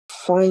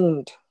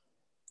find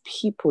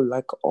people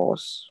like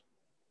us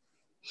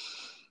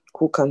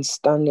who can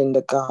stand in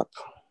the gap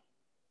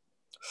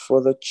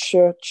for the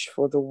church,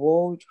 for the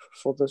world,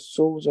 for the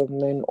souls of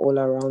men all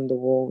around the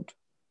world.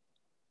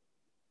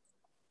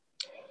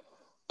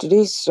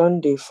 Today is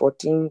Sunday,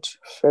 14th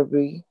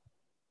February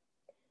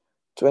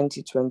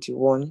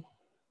 2021.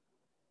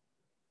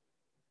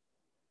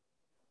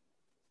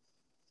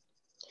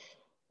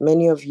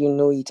 Many of you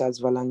know it as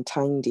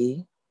Valentine's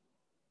Day,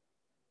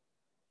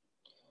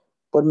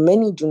 but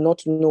many do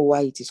not know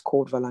why it is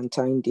called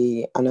Valentine's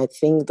Day, and I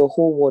think the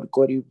whole world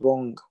got it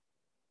wrong.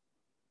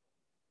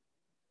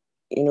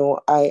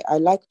 I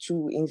like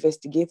to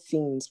investigate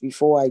things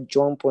before I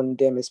jump on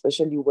them,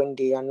 especially when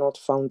they are not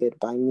founded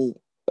by me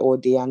or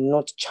they are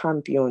not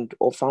championed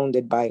or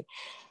founded by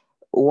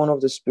one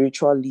of the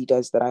spiritual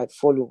leaders that I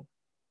follow.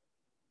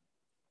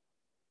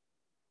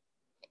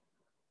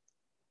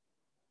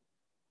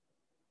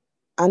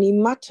 And it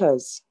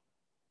matters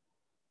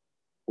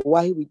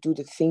why we do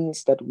the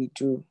things that we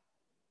do.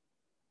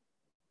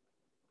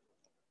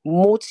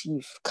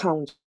 Motive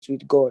counts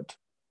with God,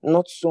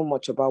 not so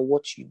much about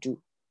what you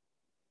do.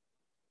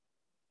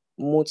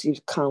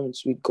 Motive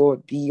counts with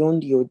God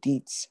beyond your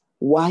deeds.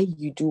 Why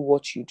you do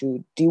what you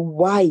do. The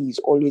why is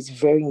always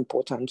very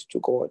important to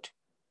God.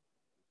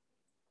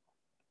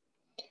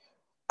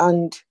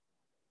 And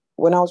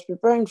when I was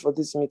preparing for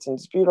this meeting,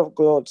 the Spirit of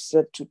God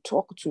said to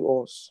talk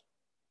to us.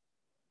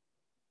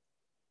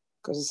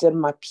 Because he said,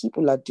 my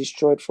people are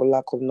destroyed for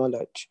lack of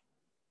knowledge.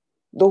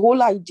 The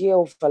whole idea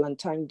of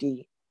Valentine's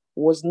Day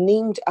was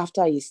named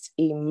after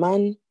a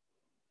man,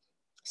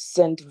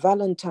 Saint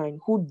Valentine,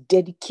 who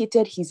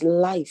dedicated his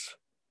life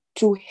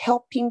to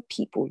helping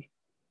people.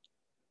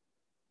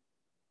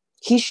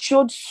 He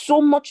showed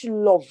so much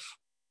love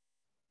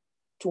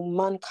to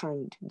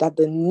mankind that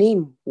the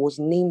name was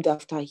named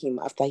after him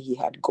after he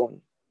had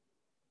gone.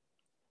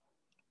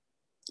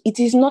 It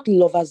is not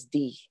Lover's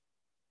Day.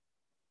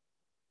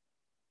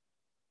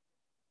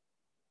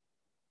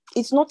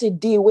 It's not a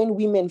day when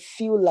women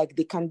feel like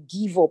they can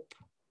give up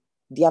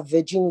their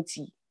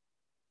virginity.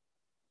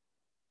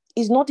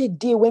 It's not a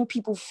day when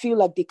people feel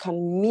like they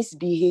can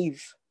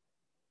misbehave.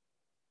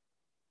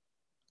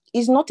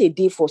 It's not a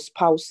day for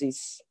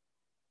spouses.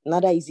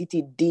 Neither is it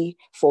a day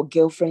for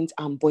girlfriends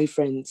and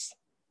boyfriends.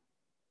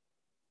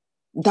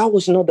 That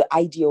was not the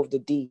idea of the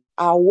day.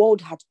 Our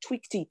world had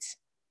tweaked it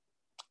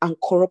and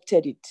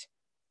corrupted it.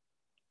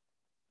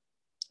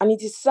 And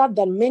it is sad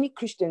that many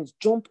Christians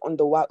jump on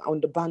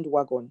the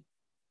bandwagon.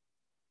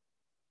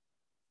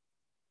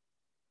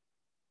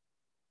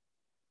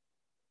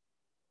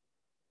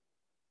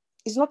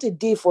 It's not a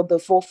day for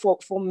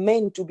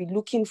men to be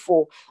looking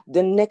for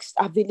the next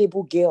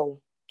available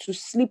girl to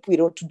sleep with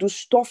or to do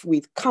stuff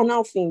with,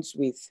 carnal things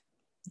with.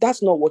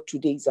 That's not what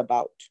today is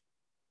about.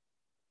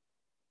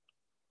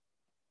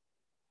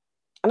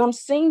 And I'm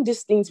saying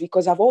these things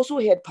because I've also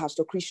heard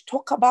Pastor Chris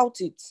talk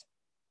about it.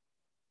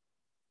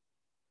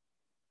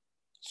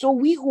 So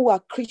we who are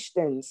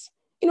Christians,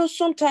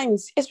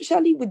 sometimes,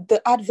 especially with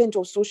the advent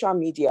of social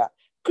media,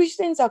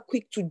 Christians are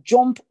quick to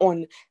jump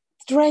on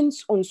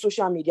trends on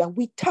social media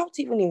without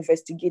even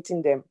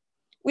investigating them,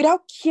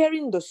 without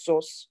caring the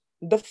source,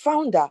 the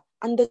founder,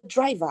 and the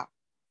driver.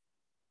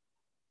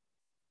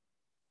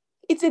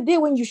 It's a day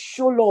when you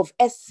show love,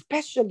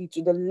 especially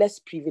to the less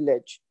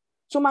privileged.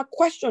 So my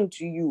question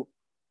to you,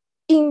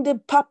 in the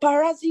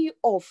paparazzi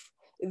of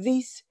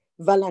this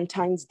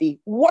Valentine's Day,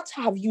 what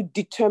have you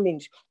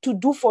determined to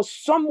do for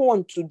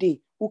someone today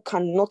who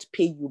cannot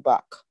pay you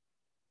back?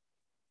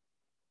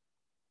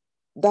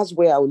 That's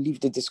where I'll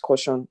leave the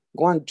discussion.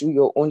 Go and do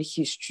your own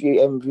history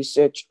and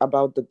research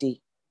about the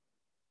day.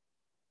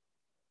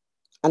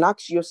 And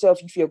ask yourself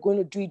if you're going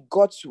to do it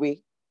God's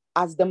way,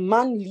 as the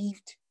man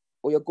lived,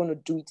 or you're going to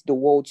do it the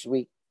world's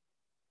way.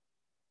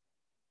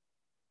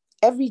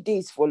 Every day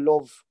is for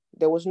love.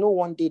 There was no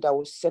one day that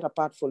was set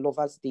apart for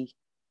Lover's Day.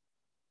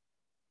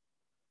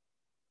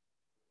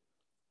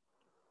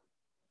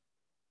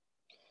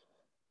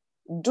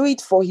 Do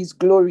it for his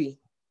glory.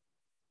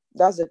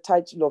 That's the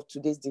title of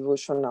today's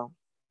devotional.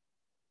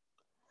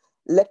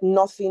 Let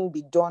nothing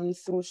be done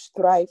through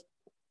strife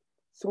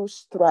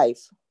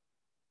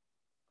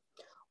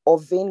or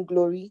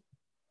vainglory,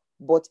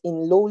 but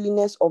in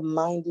lowliness of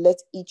mind, let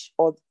each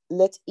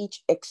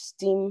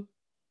esteem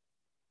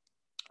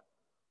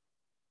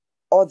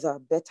other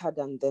better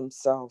than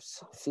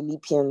themselves.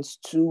 Philippians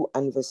 2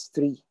 and verse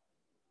 3.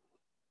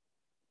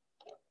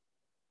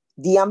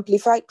 The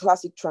Amplified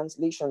Classic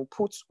Translation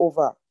puts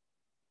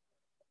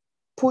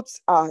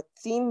our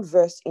theme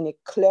verse in a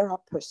clearer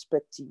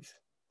perspective.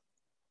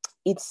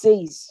 It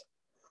says,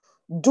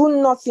 do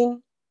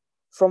nothing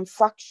from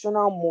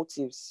factional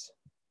motives,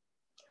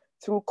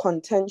 through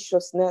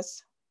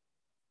contentiousness,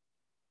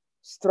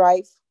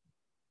 strife,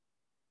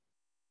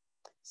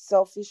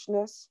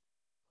 selfishness,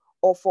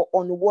 or for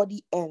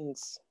unworthy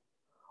ends,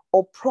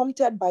 or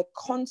prompted by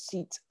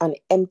conceit and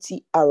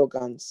empty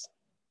arrogance.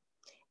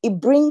 It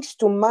brings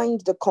to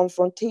mind the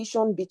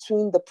confrontation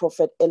between the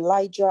prophet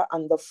Elijah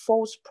and the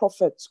false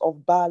prophets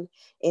of Baal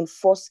in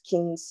 1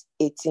 Kings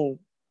 18.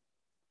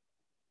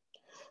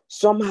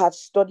 Some have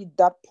studied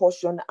that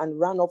portion and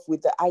ran off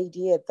with the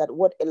idea that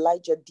what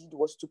Elijah did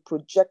was to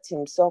project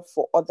himself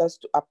for others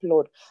to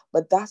applaud,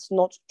 but that's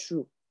not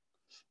true.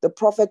 The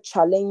prophet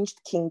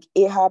challenged King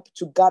Ahab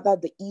to gather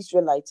the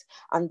Israelites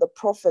and the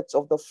prophets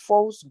of the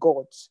false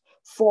gods,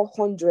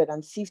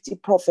 450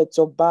 prophets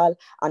of Baal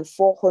and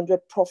 400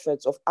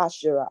 prophets of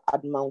Asherah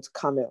at Mount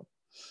Carmel.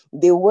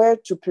 They were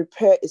to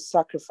prepare a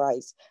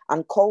sacrifice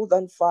and call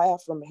down fire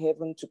from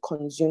heaven to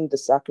consume the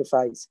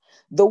sacrifice.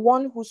 The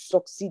one who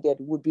succeeded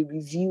would be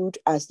revealed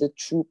as the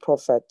true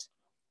prophet.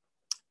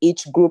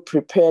 Each group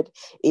prepared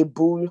a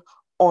bull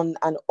on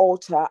an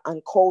altar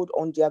and called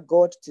on their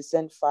God to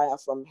send fire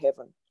from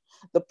heaven.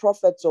 The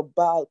prophets of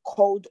Baal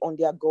called on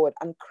their God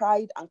and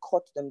cried and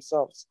cut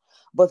themselves,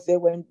 but there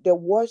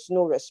was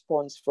no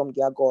response from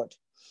their God.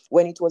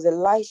 When it was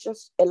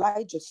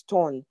Elijah's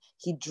turn,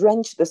 he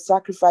drenched the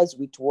sacrifice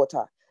with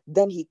water.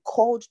 Then he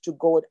called to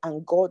God,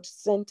 and God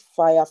sent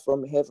fire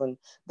from heaven.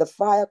 The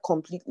fire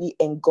completely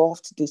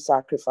engulfed the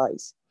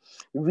sacrifice.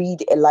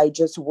 Read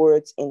Elijah's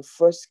words in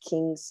 1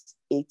 Kings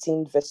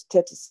 18, verse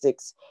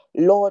 36.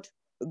 Lord,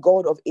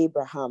 God of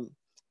Abraham,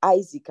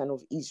 Isaac, and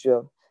of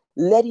Israel,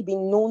 let it be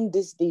known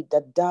this day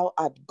that thou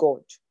art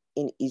God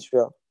in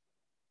Israel,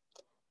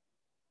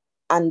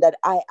 and that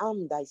I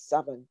am thy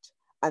servant,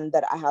 and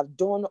that I have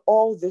done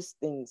all these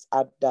things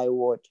at thy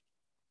word.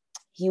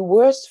 He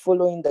was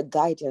following the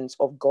guidance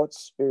of God's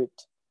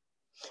Spirit.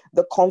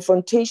 The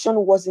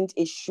confrontation wasn't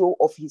a show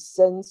of his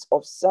sense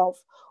of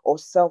self or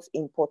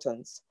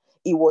self-importance.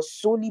 It was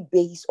solely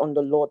based on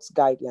the Lord's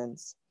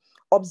guidance.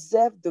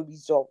 Observe the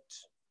result.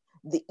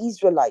 The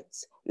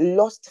Israelites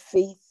lost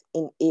faith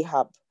in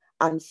Ahab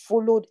and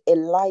followed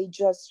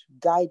Elijah's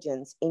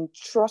guidance in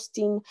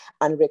trusting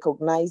and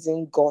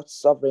recognizing God's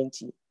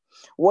sovereignty.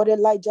 What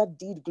Elijah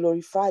did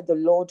glorified the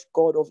Lord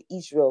God of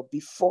Israel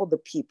before the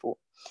people.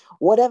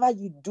 Whatever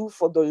you do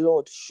for the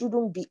Lord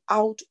shouldn't be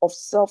out of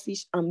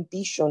selfish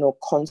ambition or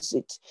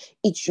conceit.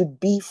 It should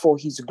be for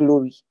his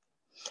glory.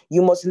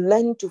 You must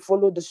learn to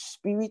follow the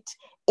Spirit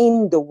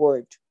in the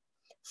word.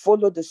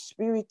 Follow the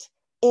Spirit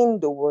in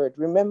the word.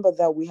 Remember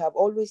that we have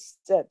always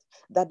said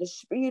that the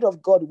Spirit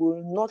of God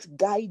will not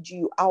guide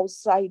you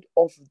outside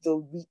of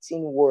the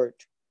written word.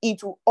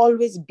 It will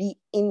always be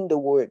in the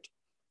word.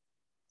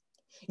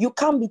 You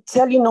can't be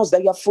telling us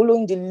that you are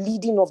following the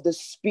leading of the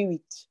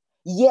Spirit,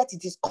 yet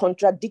it is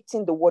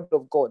contradicting the word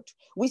of God.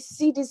 We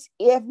see this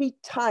every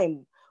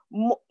time.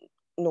 No,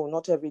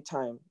 not every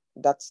time.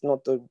 That's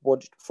not the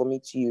word for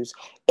me to use.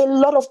 A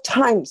lot of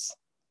times,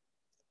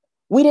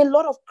 with a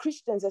lot of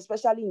Christians,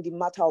 especially in the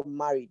matter of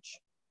marriage.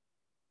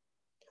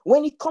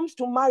 When it comes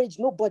to marriage,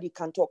 nobody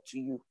can talk to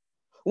you.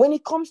 When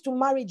it comes to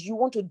marriage, you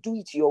want to do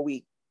it your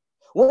way.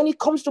 When it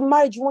comes to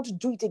marriage, you want to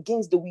do it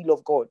against the will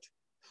of God.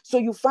 So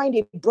you find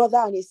a brother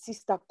and a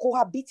sister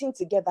cohabiting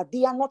together.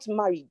 They are not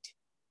married.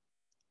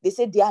 They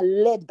say they are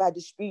led by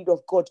the Spirit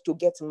of God to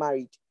get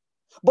married.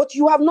 But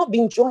you have not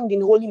been joined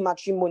in holy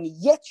matrimony,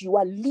 yet you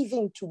are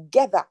living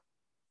together.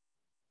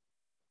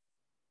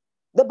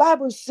 The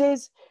Bible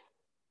says,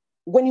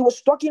 when he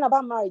was talking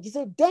about marriage, he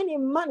said, then a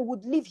man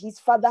would leave his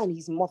father and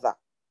his mother.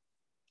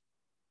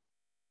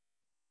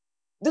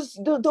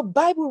 The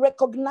Bible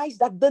recognized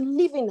that the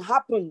living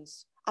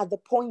happens at the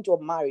point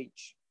of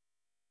marriage.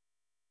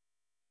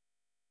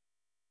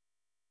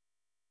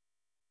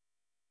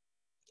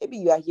 Maybe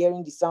you are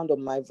hearing the sound of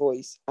my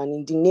voice, and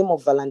in the name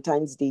of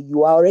Valentine's Day,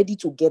 you are already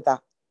together.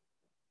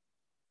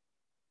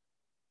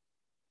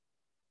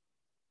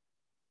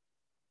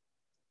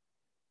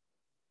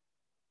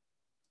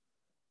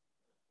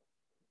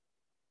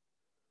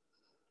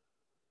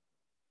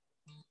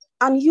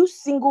 And you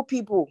single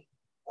people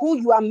who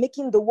you are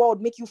making the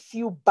world make you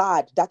feel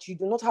bad that you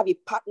do not have a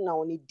partner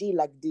on a day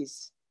like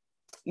this,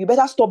 you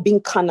better stop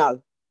being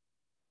carnal.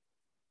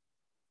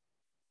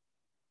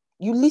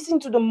 You listen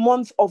to the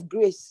month of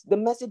grace, the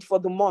message for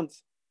the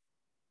month.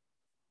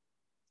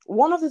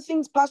 One of the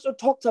things Pastor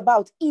talked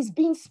about is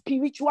being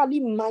spiritually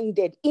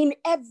minded in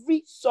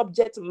every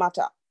subject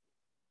matter.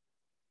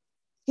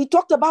 He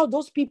talked about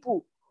those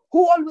people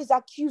who always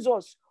accuse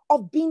us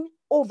of being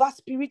over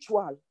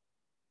spiritual,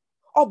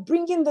 of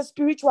bringing the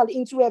spiritual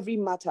into every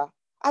matter.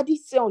 I did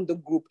say on the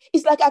group,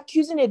 it's like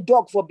accusing a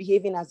dog for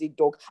behaving as a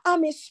dog.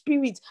 I'm a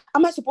spirit.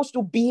 Am I supposed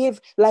to behave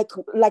like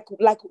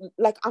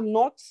I'm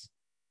not?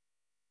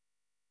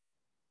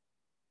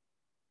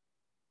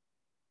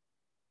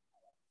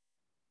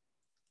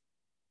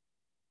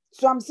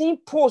 So I'm seeing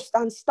posts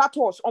and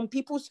status on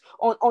people's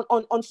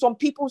on some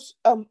people's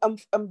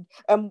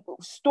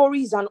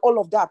stories and all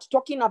of that,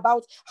 talking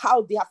about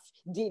how they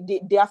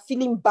are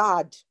feeling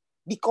bad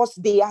because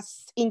they are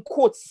in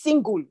quotes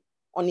single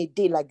on a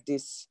day like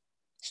this.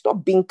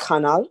 Stop being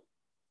carnal.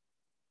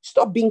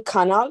 Stop being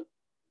carnal.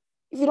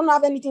 If you don't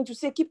have anything to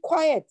say, keep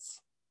quiet.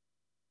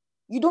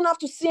 You don't have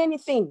to say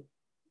anything.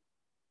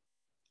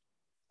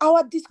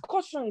 Our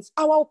discussions,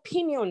 our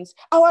opinions,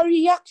 our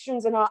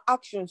reactions, and our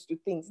actions to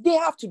things, they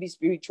have to be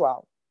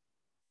spiritual.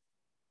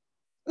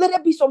 Let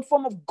there be some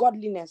form of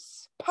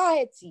godliness,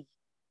 piety.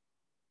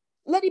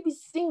 Let it be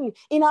seen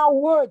in our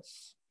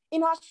words,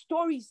 in our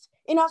stories,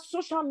 in our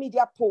social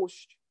media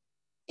posts.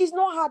 It's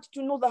not hard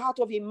to know the heart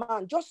of a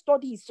man. Just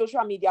study his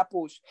social media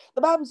post.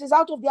 The Bible says,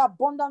 out of the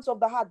abundance of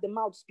the heart, the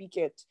mouth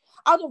speaketh.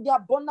 Out of the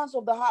abundance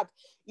of the heart,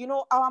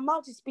 our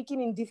mouth is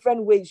speaking in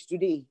different ways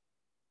today.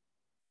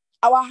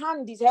 Our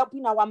hand is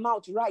helping our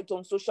mouth write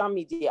on social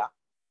media.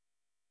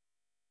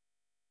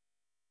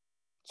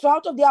 So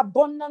out of the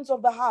abundance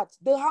of the heart,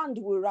 the hand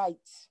will write.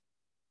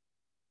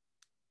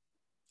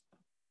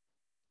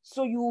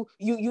 So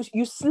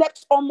you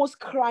slept almost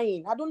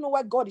crying. I don't know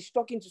why God is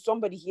talking to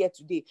somebody here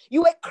today.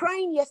 You were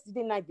crying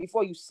yesterday night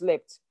before you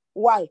slept.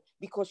 Why?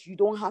 Because in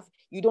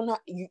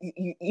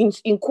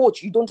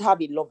quotes, you don't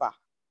have a lover.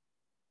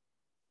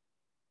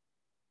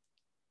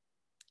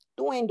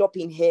 Don't end up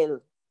in hell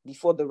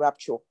before the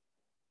rapture.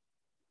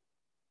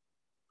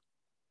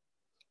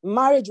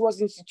 Marriage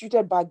was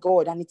instituted by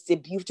God, and it's a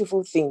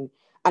beautiful thing.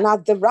 And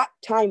at the right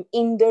time,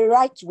 in the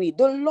right way,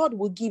 the Lord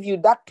will give you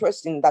that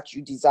person that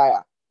you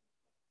desire.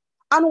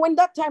 And when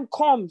that time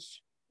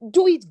comes,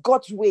 do it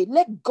God's way.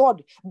 Let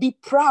God be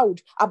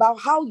proud about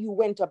how you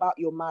went about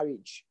your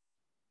marriage.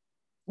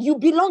 You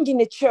belong in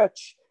a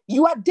church.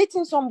 You are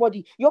dating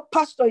somebody. Your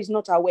pastor is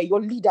not aware.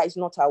 Your leader is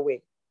not aware.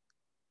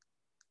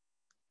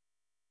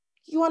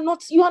 You are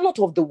not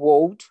of the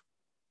world.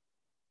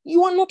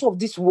 You are not of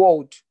this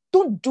world.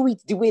 Don't do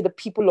it the way the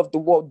people of the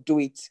world do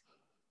it.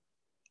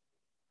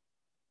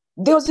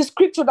 There was a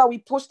scripture that we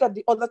posted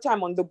the other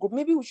time on the group.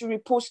 Maybe we should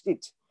repost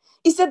it.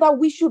 He said that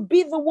we should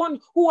be the one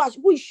who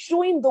is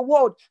showing the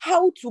world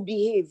how to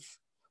behave.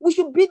 We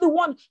should be the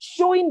one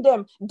showing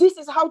them this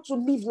is how to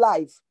live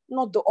life,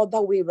 not the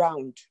other way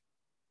around.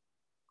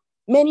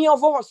 Many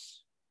of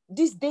us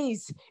these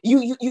days,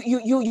 you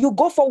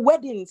go for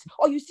weddings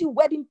or you see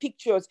wedding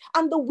pictures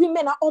and the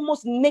women are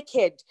almost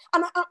naked.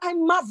 And I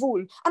marvel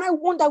and I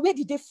wonder, where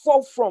did they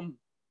fall from?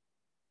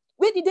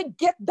 Where did they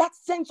get that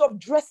sense of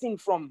dressing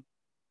from?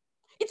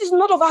 It is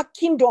not of our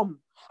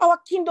kingdom. Our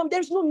kingdom, there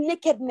is no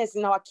nakedness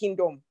in our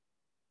kingdom.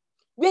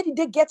 Where did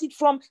they get it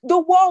from? The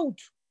world.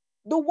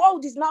 The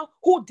world is now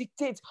who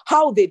dictates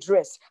how they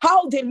dress,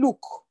 how they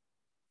look.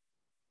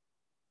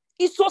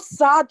 It's so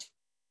sad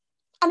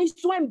and it's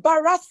so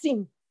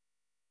embarrassing.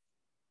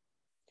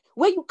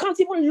 Where you can't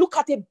even look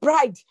at a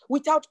bride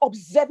without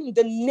observing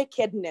the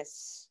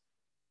nakedness.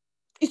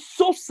 It's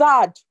so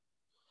sad.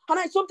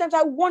 And sometimes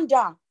I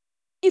wonder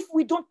if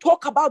we don't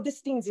talk about these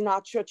things in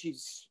our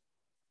churches.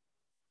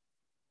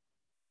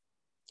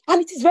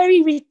 And it is very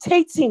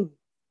irritating.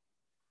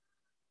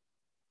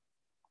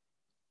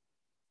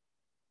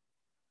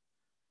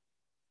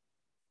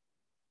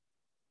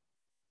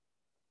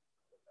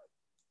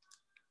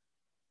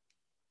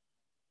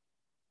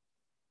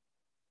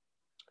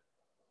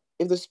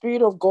 If the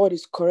Spirit of God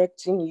is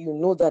correcting you,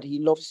 know that He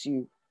loves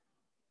you.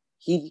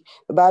 The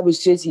Bible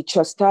says He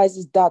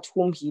chastises that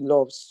whom He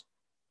loves.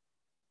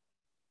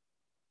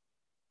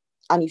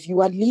 And if you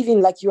are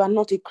living like you are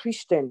not a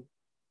Christian,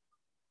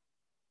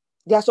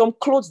 there are some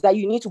clothes that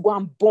you need to go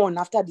and burn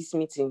after this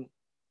meeting.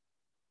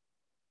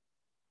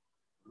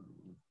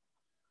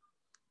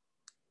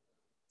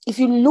 If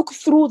you look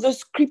through the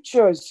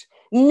scriptures,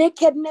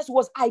 nakedness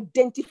was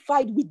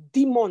identified with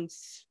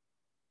demons.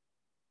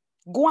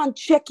 Go and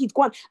check it.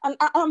 And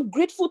I'm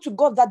grateful to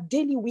God that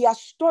daily we are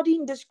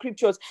studying the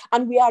scriptures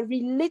and we are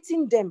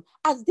relating them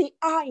as they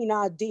are in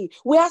our day.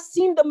 We are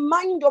seeing the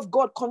mind of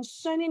God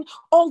concerning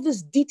all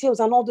these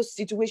details and all the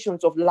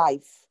situations of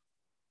life.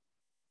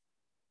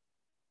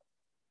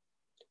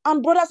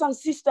 And brothers and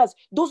sisters,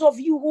 those of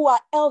you who are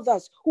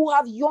elders, who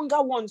have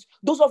younger ones,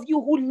 those of you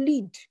who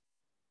lead,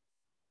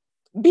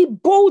 be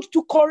bold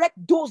to correct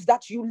those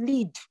that you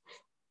lead.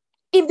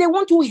 If they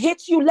want to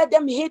hate you, let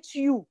them hate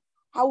you.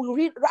 I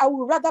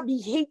would rather be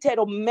hated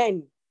of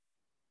men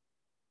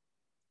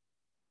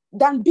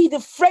than be the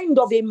friend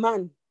of a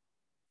man.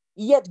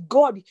 Yet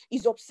God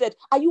is upset.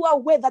 Are you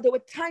aware that there were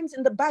times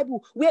in the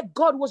Bible where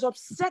God was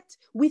upset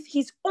with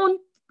his own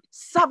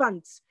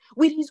servants,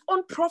 with his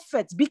own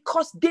prophets,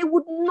 because they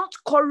would not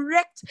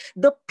correct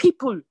the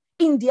people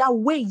in their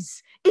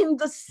ways, in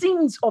the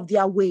sins of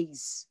their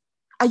ways?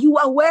 Are you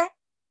aware?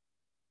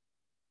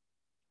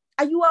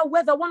 Are you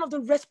aware that one of the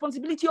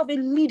responsibility of a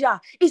leader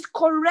is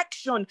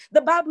correction?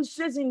 The Bible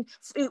says is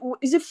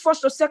it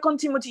 1st or 2nd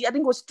Timothy? I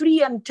think it was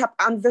 3 and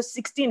verse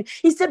 16.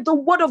 He said the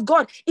word of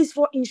God is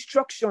for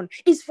instruction,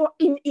 is for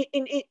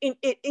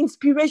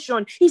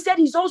inspiration. He said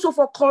he's also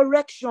for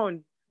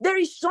correction. There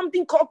is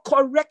something called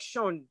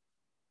correction.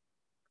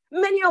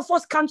 Many of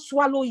us can't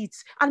swallow it,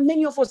 and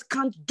many of us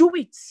can't do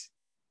it.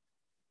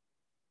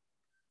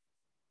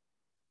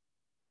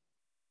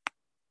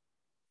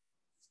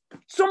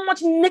 So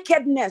much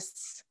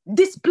nakedness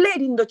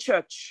displayed in the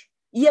church,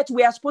 yet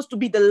we are supposed to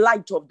be the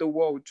light of the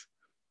world.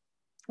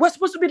 We're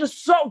supposed to be the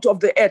salt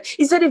of the earth.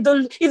 He said if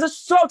the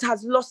salt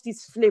has lost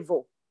its flavor,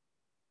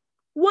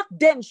 what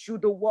then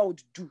should the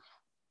world do?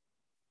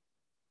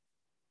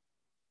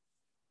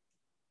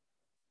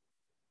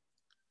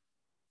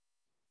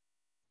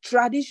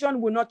 Tradition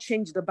will not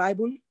change the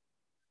Bible.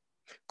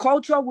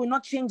 Culture will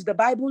not change the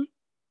Bible.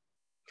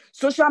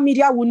 Social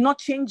media will not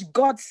change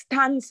God's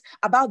stance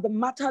about the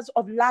matters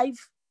of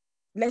life.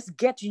 Let's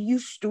get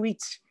used to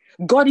it.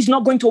 God is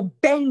not going to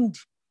bend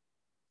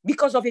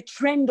because of a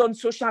trend on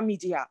social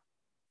media.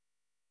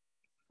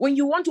 When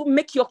you want to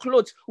make your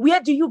clothes,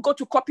 where do you go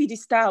to copy the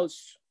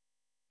styles?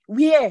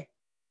 Where?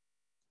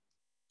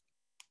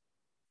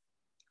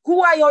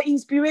 Who are your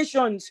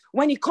inspirations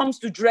when it comes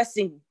to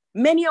dressing?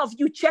 Many of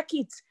you, check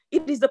it.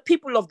 It is the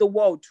people of the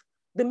world,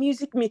 the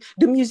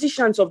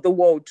musicians of the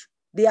world.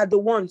 They are the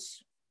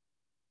ones.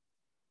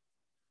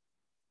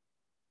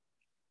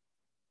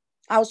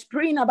 I was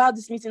praying about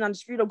this meeting and the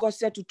Spirit of God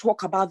said to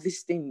talk about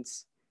these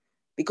things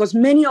because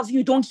many of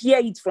you don't hear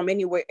it from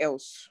anywhere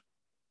else.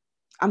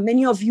 And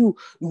many of you,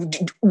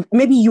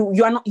 maybe you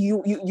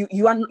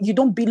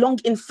don't belong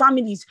in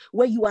families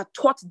where you are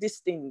taught these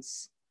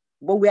things.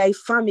 But we are a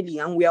family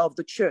and we are of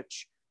the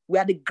church. We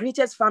are the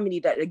greatest family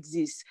that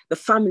exists, the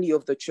family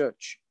of the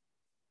church.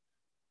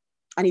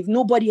 And if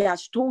nobody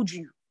has told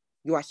you,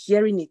 you are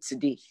hearing it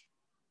today.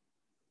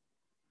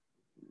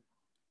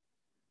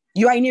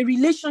 You are in a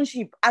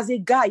relationship as a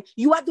guy.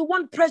 You are the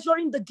one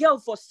pressuring the girl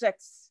for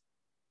sex.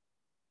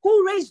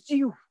 Who raised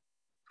you?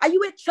 Are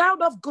you a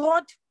child of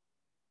God?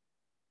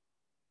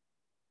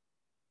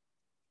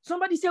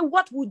 Somebody say,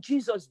 what would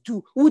Jesus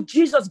do? Would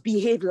Jesus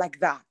behave like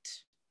that?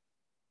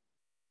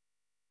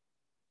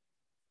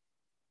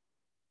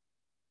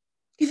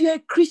 If you're a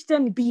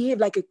Christian, behave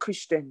like a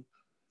Christian.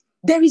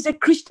 There is a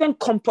Christian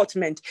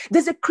comportment.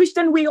 There's a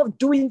Christian way of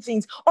doing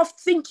things, of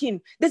thinking.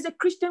 There's a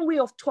Christian way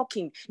of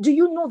talking. Do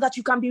you know that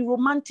you can be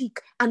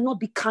romantic and not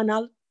be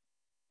carnal?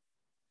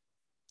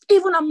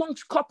 Even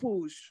amongst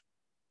couples.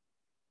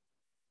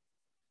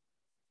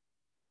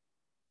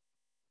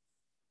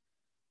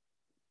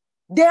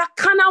 There are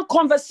carnal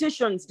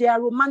conversations. There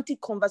are romantic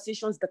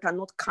conversations that are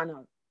not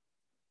carnal.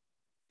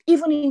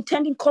 Even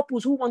intending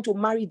couples who want to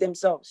marry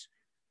themselves.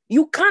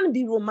 You can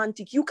be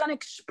romantic. You can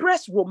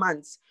express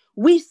romance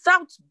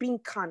without being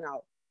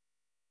carnal.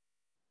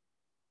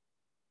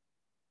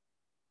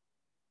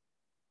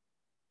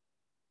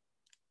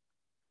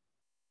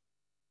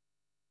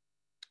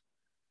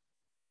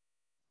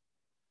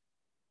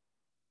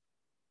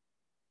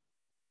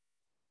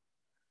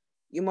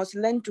 You must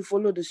learn to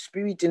follow the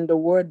Spirit in the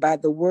word by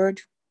the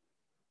word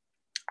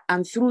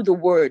and through the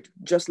word,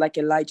 just like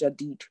Elijah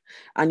did.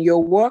 And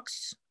your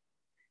works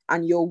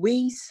and your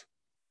ways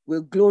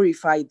will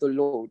glorify the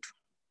Lord.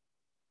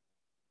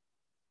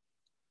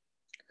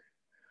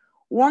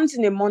 Once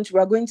in a month,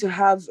 we're going to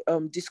have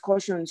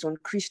discussions on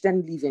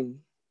Christian living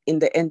in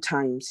the end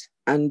times.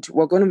 And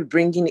we're going to be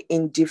bringing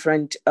in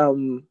different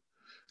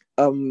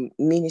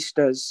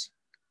ministers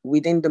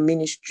within the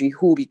ministry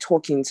who will be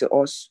talking to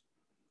us.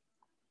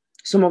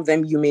 Some of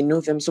them, you may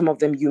know them. Some of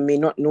them, you may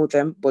not know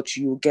them, but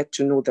you get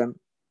to know them.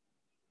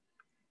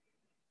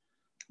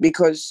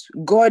 Because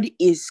God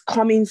is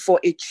coming for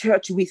a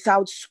church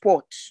without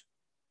spot.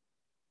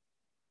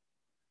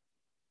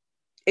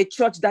 A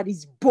church that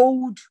is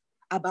bold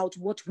about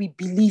what we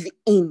believe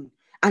in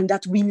and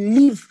that we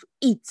live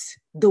it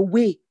the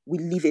way we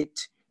live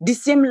it. The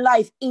same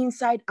life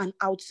inside and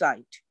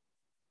outside.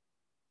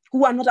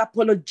 Who are not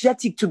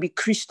apologetic to be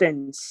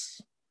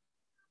Christians.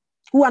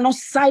 Who are not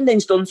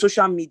silenced on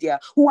social media.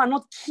 Who are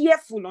not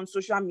careful on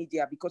social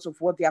media because of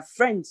what their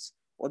friends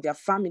or their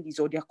families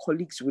or their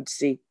colleagues would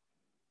say.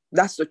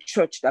 That's the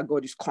church that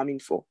God is coming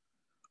for.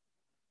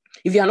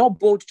 If you are not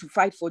bold to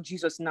fight for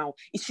Jesus now,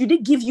 should he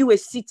give you a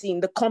city in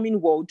the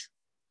coming world?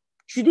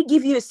 Should he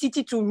give you a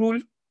city to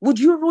rule? Would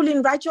you rule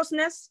in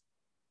righteousness?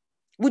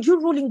 Would you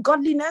rule in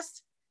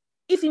godliness?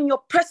 If in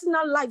your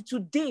personal life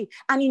today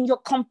and in your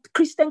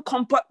Christian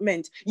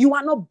compartment, you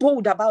are not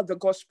bold about the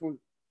gospel,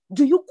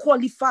 do you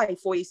qualify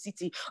for a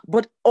city?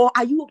 Or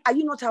are you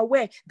not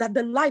aware that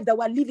the life that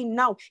we're living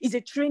now is a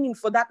training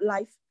for that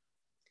life?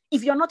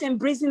 If you're not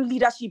embracing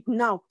leadership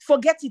now,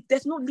 forget it.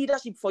 There's no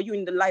leadership for you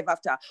in the life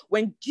after.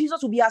 When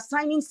Jesus will be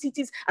assigning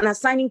cities and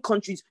assigning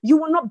countries, you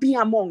will not be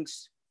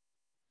amongst.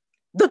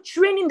 The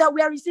training that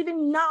we are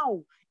receiving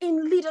now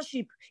in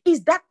leadership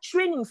is that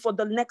training for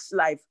the next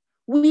life.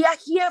 We are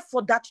here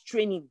for that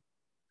training.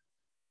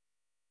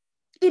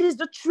 It is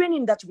the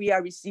training that we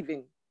are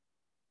receiving.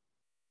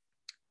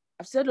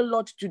 I've said a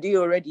lot today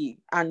already,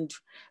 and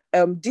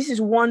this is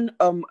one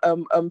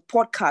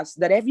podcast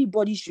that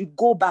everybody should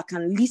go back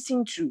and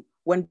listen to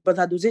when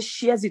Brother Doze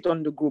shares it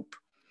on the group.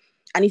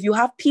 And if you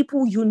have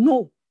people you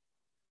know,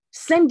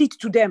 send it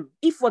to them.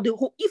 If for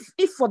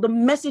the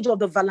message of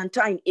the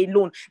Valentine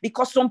alone,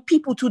 because some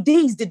people, today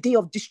is the day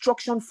of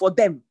destruction for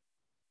them.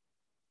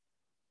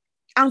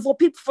 And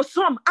for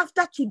some,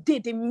 after today,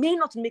 they may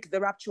not make the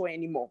rapture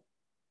anymore.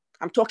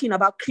 I'm talking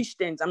about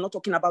Christians. I'm not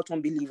talking about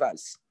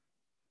unbelievers.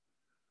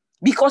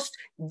 Because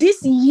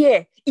this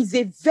year is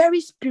a very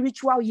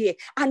spiritual year.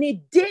 And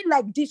a day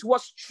like this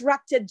was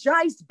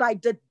strategized by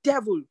the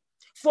devil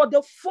for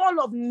the fall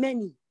of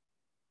many.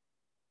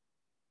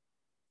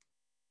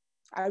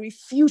 I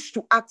refuse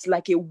to act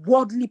like a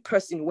worldly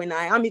person when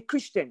I am a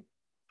Christian.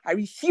 I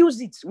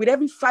refuse it with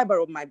every fiber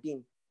of my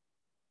being.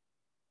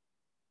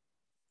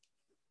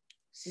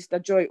 Sister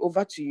Joy,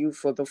 over to you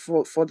for the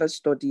further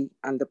study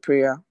and the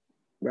prayer,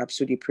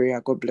 Rhapsody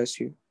prayer. God bless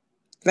you.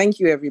 Thank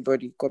you,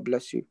 everybody. God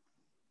bless you.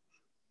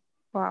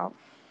 Wow.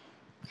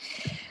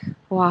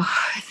 Wow.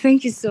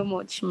 Thank you so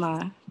much,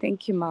 Ma.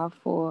 Thank you, Ma,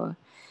 for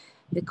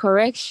the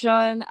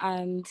correction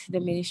and the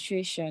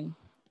ministration.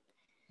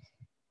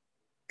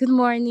 Good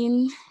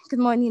morning. Good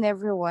morning,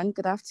 everyone.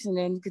 Good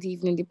afternoon, good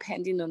evening,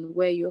 depending on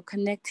where you're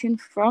connecting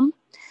from.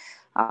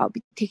 I'll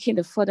be taking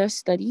a further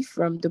study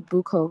from the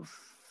book of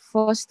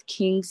 1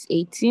 Kings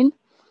 18,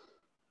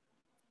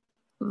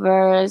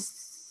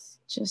 verse,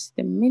 just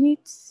a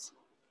minute,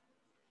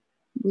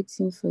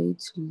 waiting for it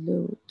to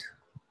load.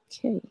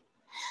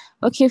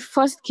 Okay,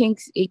 1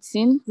 Kings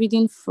 18,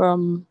 reading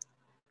from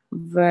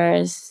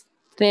verse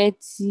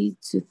 30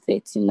 to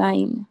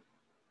 39.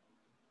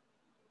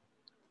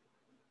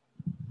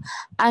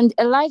 And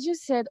Elijah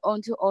said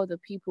unto all the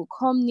people,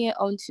 Come near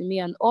unto me.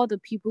 And all the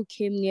people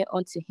came near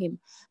unto him.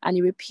 And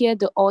he repaired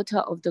the altar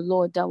of the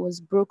Lord that was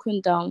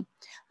broken down.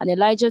 And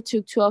Elijah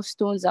took 12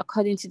 stones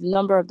according to the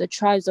number of the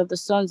tribes of the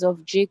sons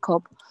of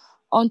Jacob,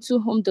 unto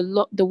whom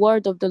the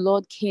word of the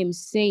Lord came,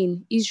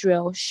 saying,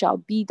 Israel shall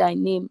be thy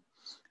name.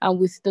 And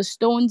with the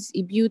stones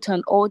he built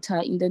an altar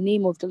in the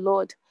name of the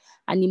Lord.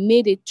 And he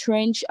made a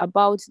trench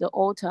about the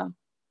altar,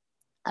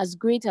 as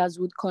great as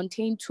would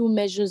contain 2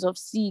 measures of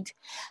seed.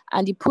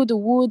 And he put the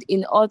wood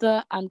in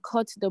order, and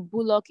cut the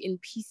bullock in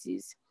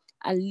pieces,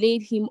 and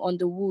laid him on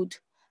the wood,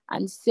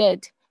 and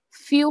said,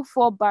 Fill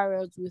 4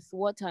 barrels with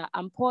water,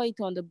 and pour it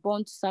on the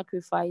burnt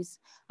sacrifice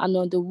and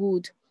on the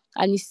wood.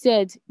 And he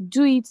said,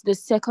 Do it the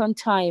second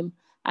time.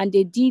 And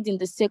they did in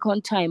the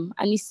second time.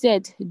 And he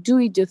said, Do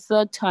it the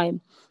third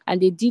time.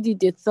 And they did it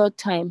the third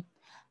time.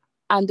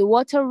 And the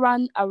water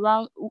ran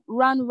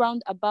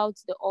round about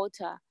the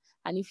altar,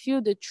 and he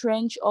filled the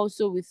trench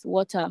also with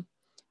water.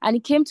 And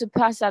it came to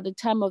pass at the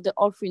time of the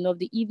offering of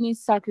the evening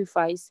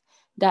sacrifice,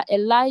 that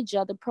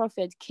Elijah the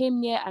prophet came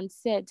near and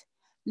said,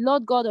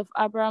 Lord God of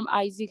Abraham,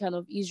 Isaac, and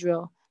of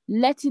Israel,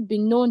 let it be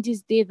known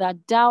this day that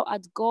thou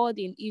art God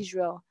in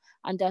Israel,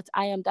 and that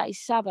I am thy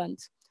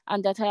servant,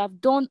 and that I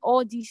have done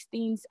all these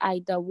things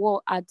at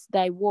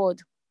thy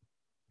word.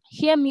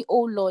 Hear me,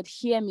 O Lord,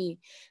 hear me,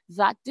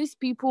 that these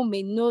people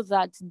may know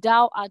that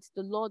thou art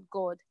the Lord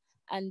God,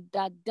 and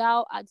that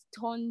thou hast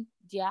turned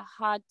their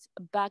heart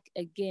back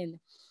again.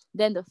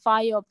 Then the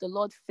fire of the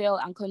Lord fell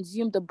and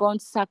consumed the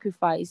burnt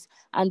sacrifice,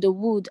 and the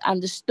wood,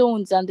 and the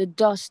stones, and the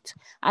dust,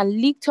 and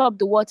licked up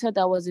the water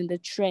that was in the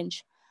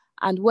trench.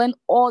 And when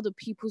all the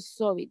people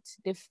saw it,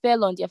 they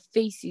fell on their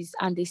faces,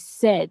 and they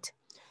said,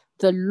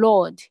 The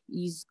Lord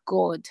is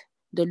God.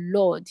 The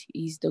Lord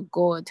is the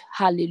God.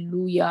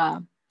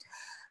 Hallelujah.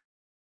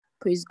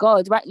 Praise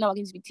God. Right now, we're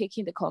going to be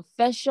taking the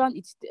confession.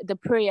 It's the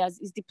prayers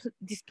is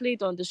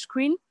displayed on the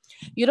screen.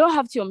 You don't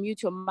have to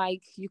unmute your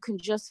mic. You can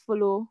just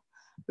follow,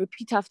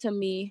 repeat after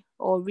me,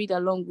 or read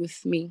along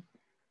with me.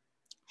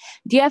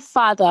 Dear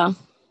Father,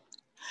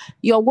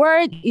 your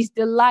word is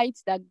the light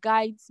that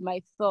guides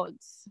my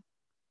thoughts,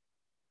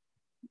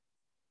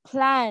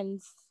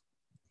 plans,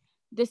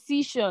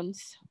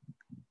 decisions,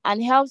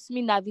 and helps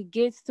me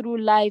navigate through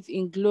life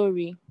in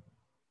glory.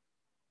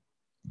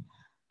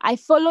 I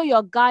follow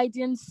your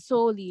guidance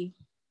solely,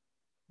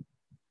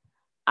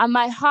 and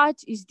my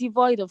heart is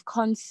devoid of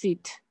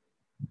conceit.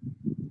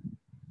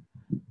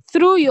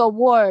 Through your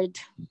word,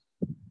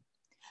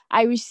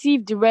 I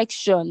receive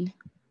direction,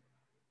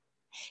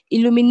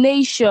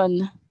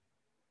 illumination,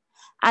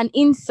 and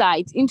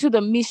insight into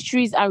the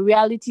mysteries and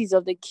realities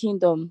of the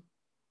kingdom.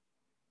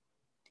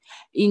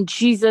 In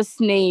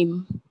Jesus'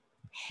 name,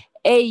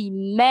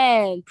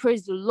 amen.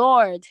 Praise the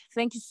Lord.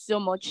 Thank you so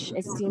much,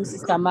 esteemed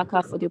Sister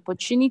Maka, for the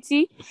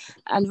opportunity.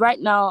 And right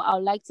now, I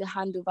would like to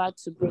hand over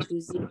to Brother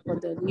Z for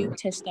the New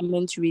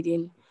Testament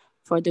reading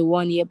for the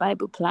 1-year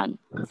Bible plan.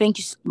 Thank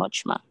you so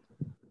much, Ma.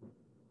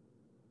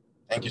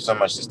 Thank you so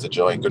much, Sister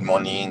Joy. Good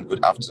morning,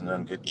 good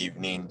afternoon, good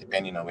evening,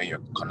 depending on where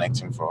you're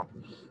connecting from.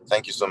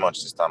 Thank you so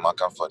much, Sister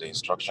Maka, for the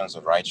instructions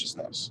of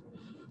righteousness.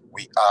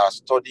 We are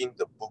studying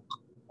the book.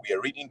 We are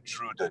reading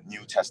through the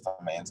New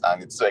Testament,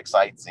 and it's so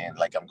exciting.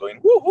 Like I'm going,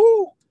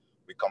 woohoo!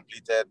 We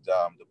completed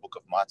the book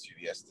of Matthew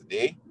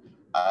yesterday,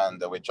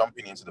 and we're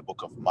jumping into the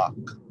book of Mark.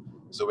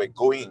 So we're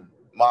going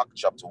Mark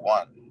chapter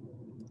 1.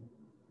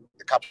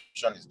 The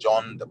caption is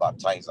John the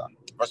Baptizer.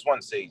 Verse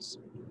 1 says,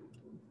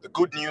 the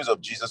good news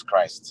of Jesus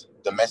Christ,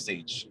 the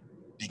message,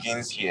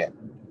 begins here,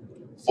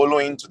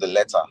 following to the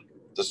letter,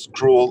 the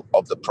scroll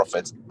of the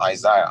prophet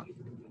Isaiah.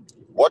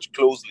 Watch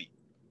closely.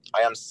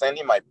 I am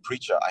sending my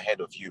preacher ahead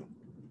of you.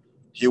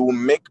 He will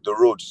make the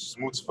road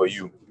smooth for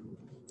you.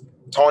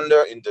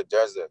 Thunder in the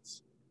desert.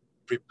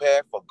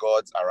 Prepare for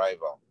God's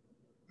arrival.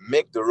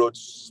 Make the road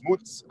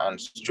smooth and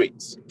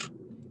straight.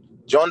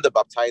 John the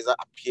Baptizer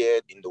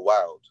appeared in the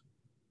wild,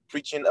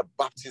 preaching a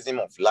baptism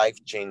of life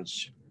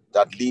change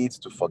that leads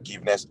to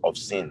forgiveness of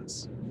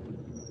sins.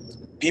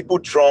 People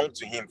thronged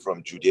to him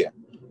from Judea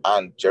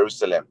and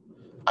Jerusalem,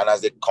 and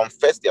as they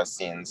confessed their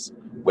sins,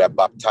 were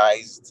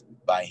baptized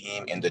by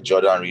him in the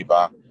Jordan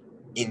River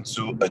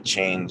into a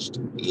changed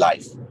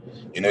life.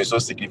 You know, it's so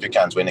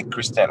significant when a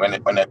Christian,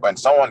 when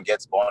someone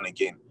gets born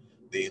again,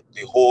 the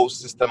whole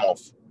system of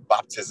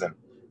baptism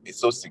is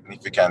so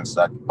significant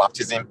that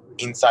baptism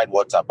inside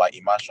water by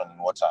immersion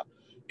in water,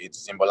 it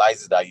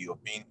symbolizes that you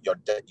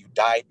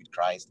died with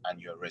Christ and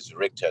you're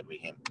resurrected with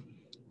him.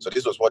 So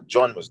this was what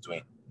John was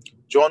doing.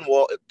 John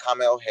wore a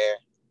camel hair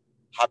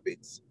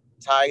habit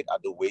tied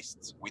at the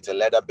waist with a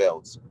leather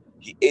belt.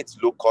 He ate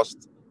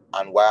locust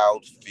and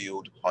wild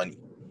field honey.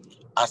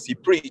 As he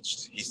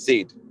preached, he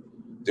said,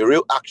 the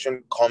real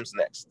action comes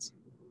next.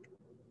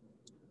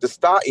 The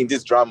star in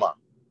this drama,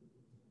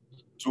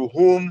 to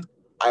whom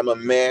I'm a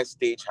mere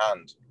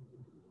stagehand,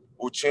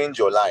 will change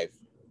your life.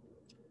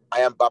 I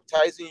am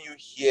baptizing you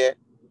here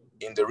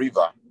in the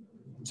river,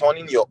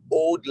 turning your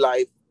old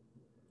life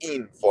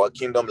in for a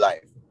kingdom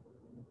life.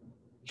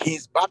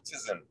 His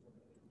baptism,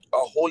 a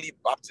holy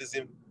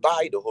baptism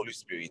by the Holy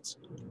Spirit,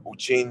 will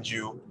change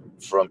you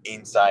from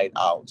inside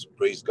out.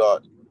 Praise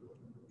God.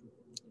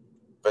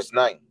 Verse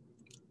 9.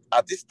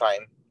 At this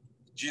time,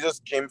 Jesus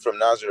came from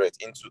Nazareth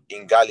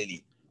in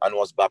Galilee and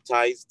was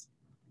baptized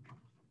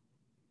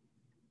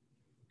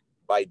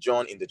by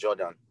John in the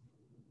Jordan.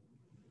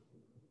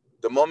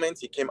 The moment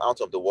he came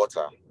out of the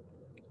water,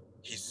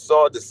 he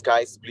saw the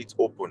sky split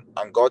open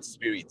and God's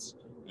Spirit,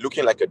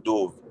 looking like a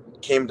dove,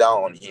 came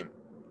down on him.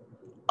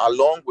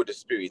 Along with the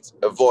Spirit,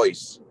 a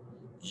voice,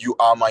 "You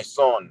are my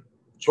son,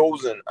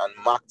 chosen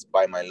and marked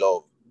by my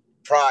love,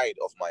 pride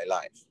of my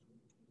life."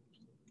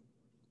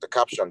 The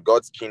caption,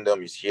 God's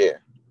kingdom is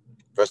here.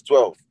 Verse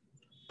 12.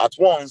 At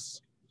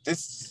once,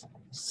 this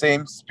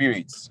same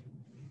Spirit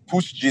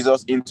pushed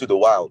Jesus into the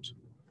wild.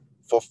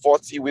 For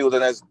 40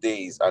 wilderness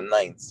days and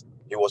nights,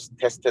 he was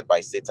tested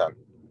by Satan.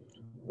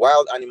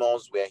 Wild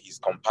animals were his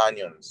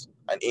companions,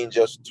 and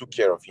angels took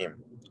care of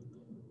him.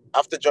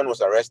 After John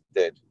was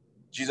arrested,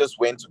 Jesus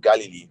went to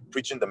Galilee,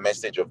 preaching the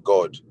message of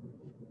God.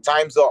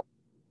 Time's up.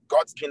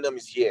 God's kingdom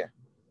is here.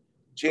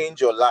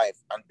 Change your life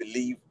and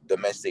believe the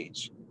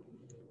message.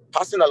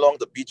 Passing along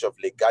the beach of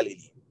Lake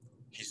Galilee,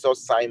 he saw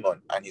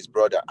Simon and his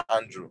brother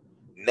Andrew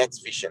net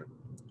fishing.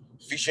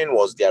 Fishing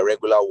was their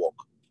regular work.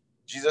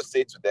 Jesus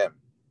said to them,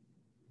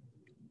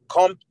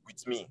 "Come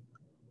with me.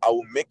 I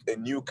will make a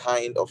new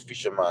kind of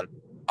fisherman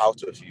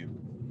out of you.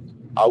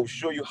 I will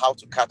show you how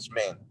to catch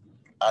men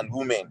and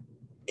women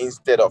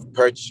instead of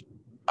perch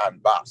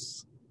and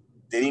bass."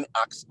 They didn't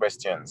ask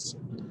questions.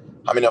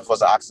 How many of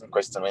us are asking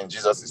questions when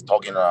Jesus is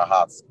talking in our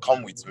hearts?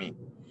 Come with me.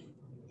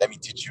 Let me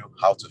teach you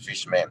how to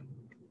fish men.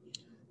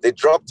 They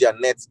dropped their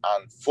nets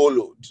and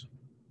followed.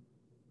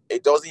 A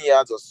dozen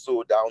yards or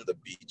so down the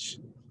beach,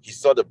 he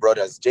saw the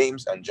brothers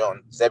James and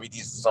John,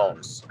 Zebedee's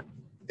sons.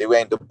 They were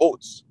in the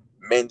boats,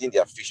 mending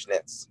their fish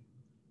nets.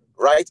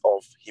 Right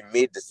off, he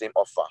made the same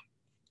offer.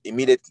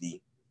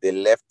 Immediately, they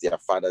left their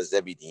father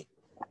Zebedee,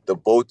 the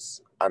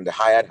boats and the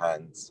hired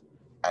hands,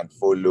 and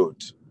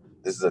followed.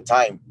 This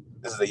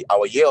is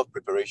our year of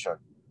preparation,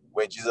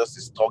 where Jesus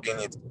is talking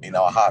it in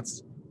our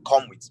hearts.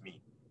 Come with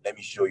me. Let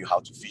me show you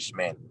how to fish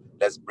men.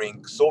 Let's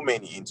bring so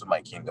many into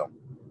my kingdom.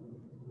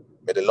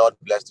 May the Lord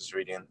bless this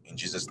reading in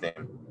Jesus'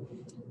 name.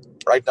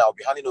 Right now, I'll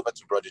be handing over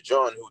to Brother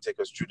John, who will take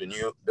us through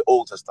the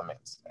Old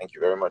Testament. Thank you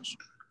very much.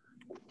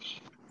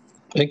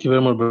 Thank you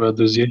very much, Brother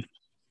Dozie.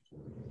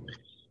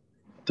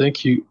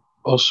 Thank you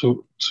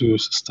also to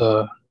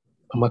Sister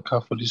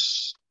Amaka for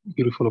this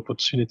beautiful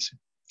opportunity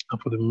and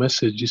for the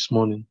message this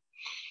morning.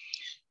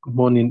 Good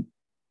morning,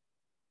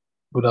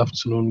 good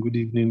afternoon, good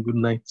evening, good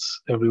night,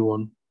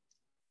 everyone.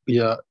 We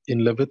are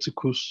in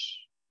Leviticus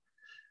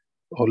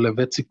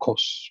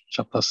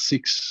chapter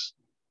 6,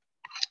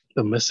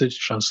 the Message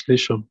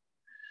translation.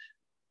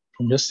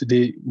 From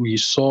yesterday, we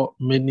saw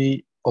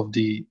many of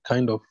the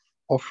kind of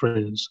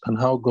offerings and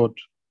how God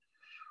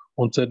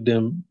wanted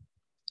them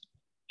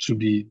to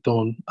be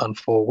done, and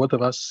for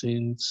whatever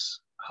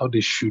sins, how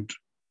they should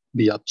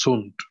be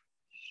atoned.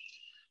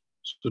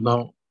 So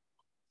now,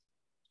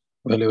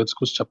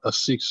 Leviticus chapter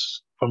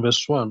 6, from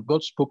verse 1,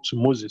 God spoke to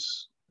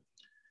Moses.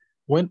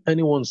 When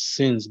anyone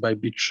sins by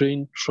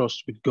betraying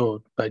trust with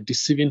God, by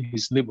deceiving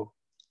his neighbor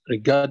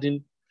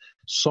regarding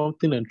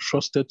something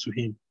entrusted to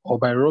him, or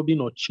by robbing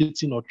or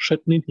cheating or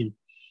threatening him,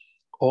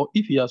 or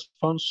if he has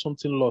found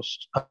something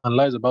lost and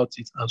lies about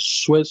it and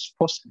swears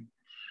falsely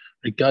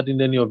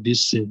regarding any of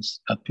these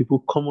sins that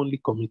people commonly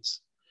commit,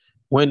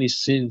 when he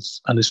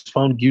sins and is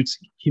found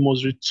guilty, he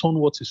must return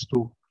what he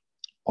stole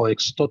or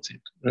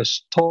extorted,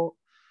 restore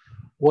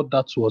what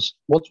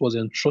was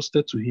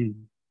entrusted to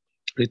him,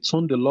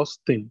 return the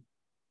lost thing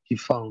he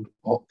found,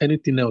 or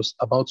anything else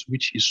about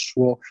which he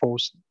swore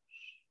falsely.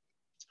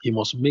 He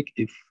must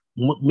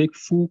make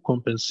full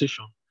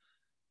compensation,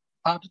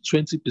 add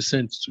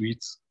 20% to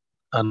it,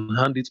 and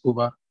hand it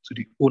over to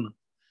the owner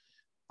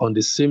on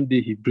the same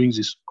day he brings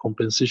his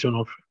compensation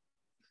offering.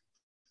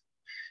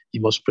 He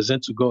must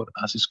present to God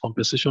as his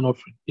compensation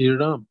offering a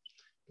ram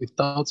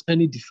without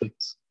any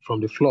defect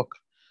from the flock,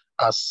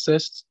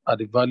 assessed at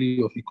the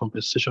value of the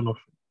compensation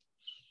offering.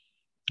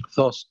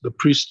 Thus, the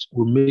priest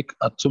will make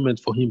atonement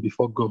for him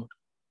before God,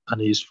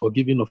 and he is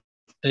forgiven of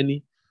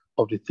any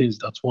of the things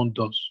that one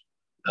does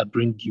that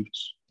bring guilt.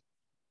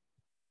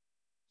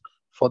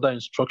 Further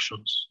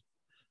instructions.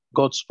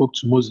 God spoke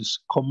to Moses,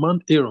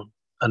 command Aaron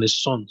and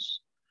his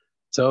sons,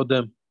 tell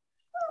them,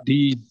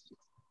 these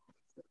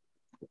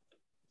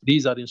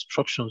are the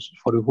instructions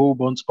for the whole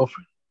burnt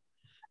offering.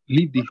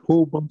 Leave the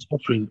whole burnt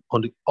offering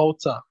on the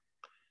altar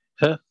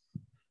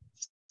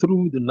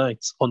through the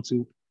night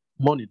until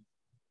morning,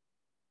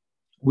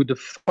 with the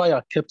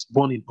fire kept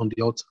burning on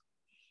the altar.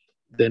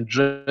 Then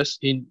dress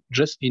in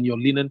your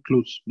linen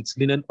clothes with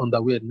linen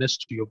underwear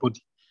next to your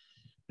body.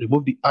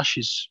 Remove the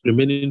ashes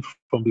remaining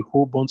from the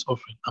whole burnt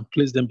offering and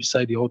place them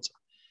beside the altar.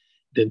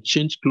 Then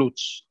change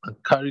clothes and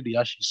carry the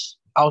ashes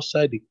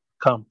outside the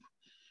camp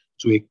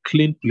to a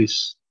clean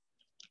place.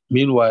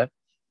 Meanwhile,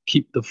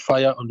 keep the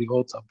fire on the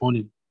altar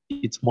burning.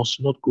 It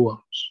must not go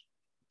out.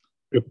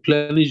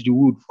 Replenish the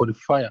wood for the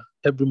fire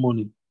every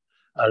morning.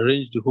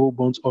 Arrange the whole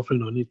burnt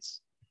offering on it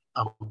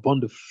and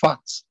burn the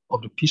fat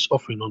of the peace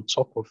offering on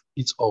top of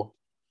it all.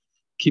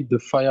 Keep the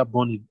fire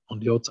burning on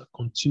the altar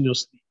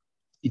continuously.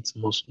 It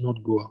must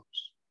not go out.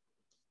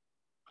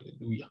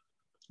 Hallelujah.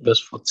 Verse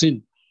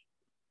 14.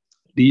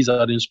 These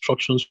are the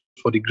instructions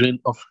for the grain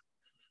offering.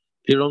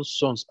 Aaron's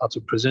sons are to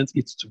present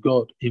it to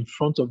God in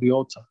front of the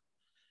altar.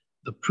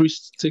 The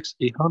priest takes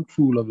a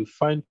handful of the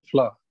fine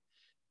flour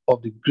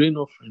of the grain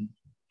offering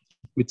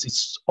with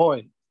its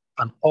oil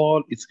and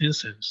all its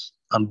incense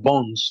and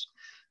burns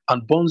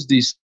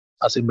this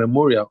as a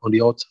memorial on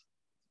the altar,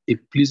 a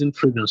pleasing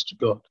fragrance to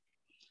God.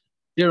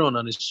 Aaron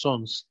and his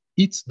sons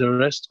eat the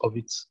rest of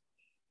it.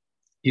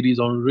 It is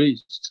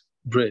unraised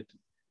bread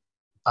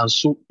and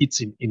so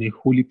eaten in a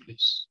holy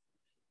place,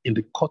 in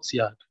the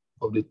courtyard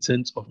of the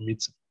tent of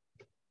meeting.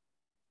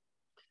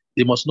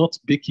 They must not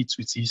bake it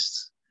with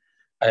yeast.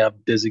 I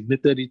have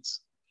designated it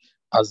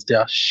as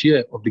their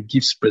share of the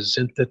gifts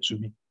presented to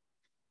me.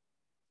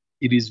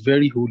 It is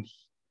very holy,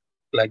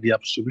 like the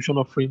absolution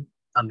offering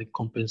and the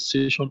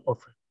compensation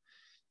offering.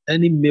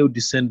 Any male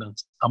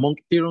descendant among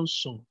Aaron's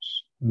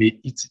sons may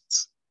eat it.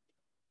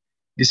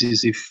 This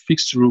is a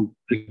fixed rule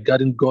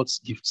regarding God's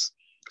gifts,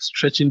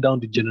 stretching down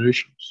the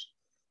generations.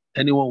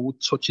 Anyone who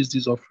touches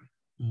this offering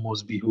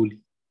must be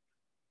holy.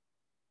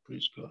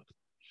 Praise God.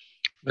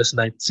 Verse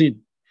 19,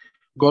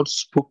 God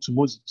spoke to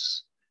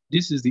Moses.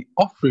 This is the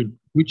offering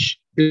which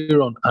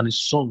Aaron and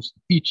his sons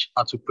each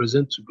are to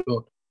present to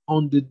God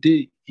on the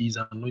day he is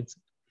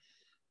anointed.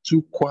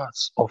 2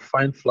 quarts of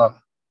fine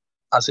flour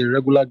as a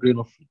regular grain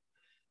offering,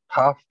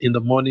 half in the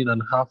morning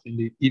and half in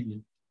the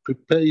evening.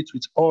 Prepare it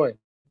with oil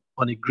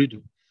on a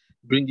griddle.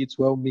 Bring it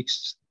well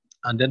mixed,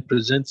 and then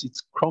present it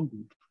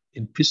crumbled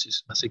in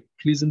pieces as a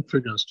pleasing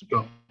fragrance to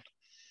God.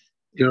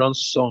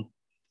 Aaron's son,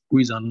 who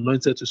is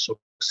anointed to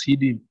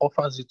succeed him,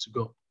 offers it to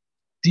God.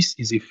 This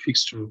is a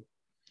fixed rule.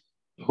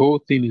 The whole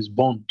thing is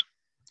burned.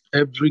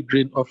 Every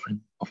grain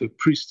offering of a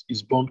priest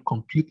is burned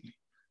completely.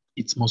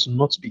 It must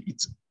not be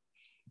eaten.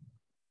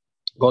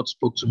 God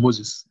spoke to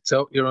Moses,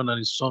 tell Aaron and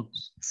his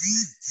sons,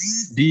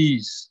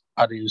 these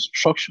are the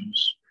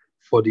instructions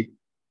for the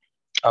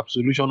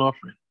absolution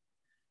offering.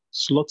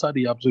 Slaughter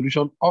the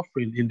absolution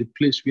offering in the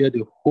place where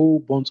the whole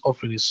burnt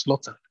offering is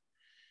slaughtered.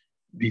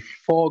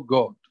 Before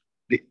God,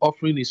 the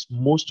offering is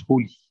most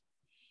holy.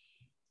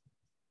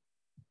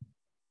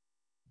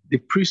 The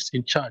priest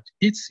in charge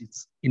eats it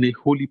in a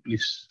holy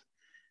place,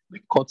 the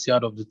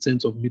courtyard of the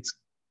tent of meeting.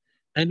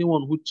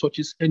 Anyone who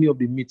touches any of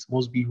the meat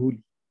must be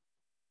holy.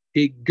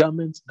 A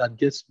garment that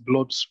gets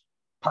blood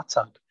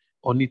spattered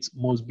on it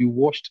must be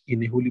washed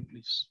in a holy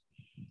place.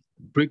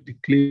 Break the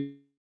clay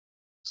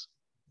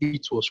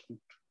it was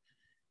cooked.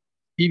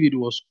 If it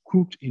was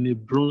cooked in a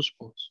bronze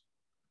pot,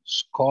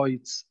 score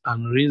it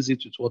and rinse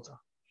it with water.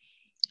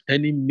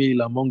 Any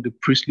male among the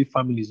priestly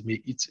families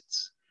may eat it.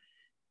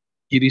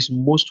 It is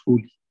most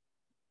holy.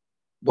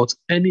 But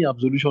any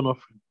absolution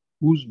offering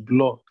whose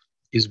blood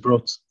is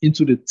brought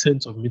into the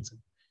tent of meeting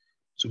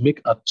to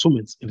make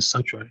atonement in the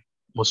sanctuary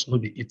must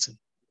not be eaten.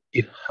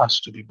 It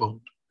has to be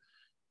burned.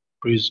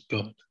 Praise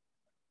God.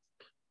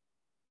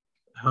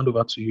 I hand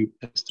over to you,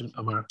 Esther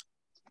Amara.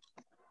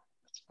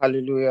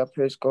 Hallelujah.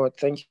 Praise God.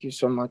 Thank you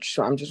so much.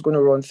 So I'm just going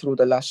to run through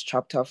the last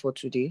chapter for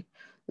today,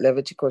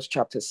 Leviticus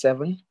chapter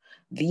 7.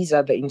 These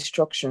are the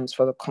instructions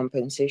for the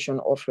compensation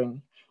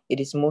offering. It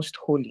is most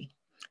holy.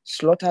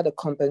 Slaughter the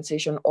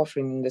compensation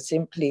offering in the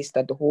same place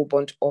that the whole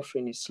burnt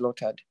offering is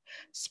slaughtered.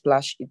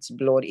 Splash its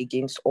blood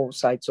against all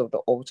sides of the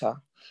altar.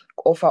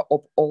 Offer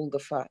up all the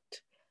fat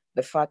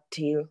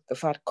tail, the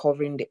fat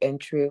covering the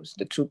entrails,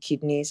 the 2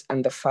 kidneys,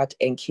 and the fat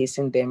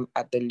encasing them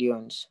at the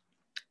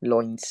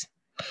loins,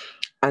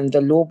 and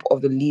the lobe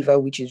of the liver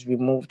which is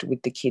removed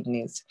with the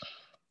kidneys.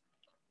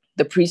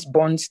 The priest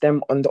burns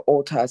them on the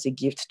altar as a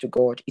gift to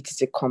God. It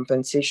is a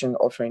compensation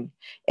offering.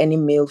 Any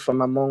male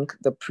from among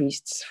the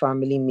priest's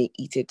family may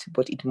eat it,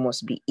 but it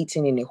must be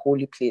eaten in a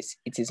holy place.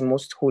 It is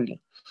most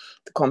holy.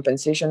 The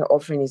compensation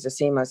offering is the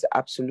same as the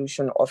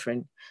absolution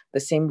offering.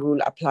 The same rule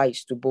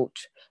applies to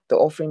both. The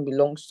offering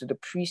belongs to the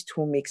priest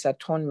who makes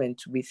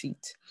atonement with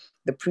it.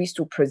 The priest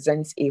who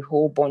presents a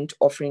whole burnt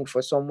offering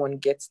for someone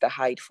gets the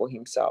hide for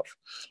himself.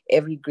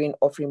 Every grain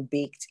offering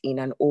baked in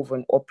an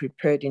oven or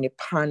prepared in a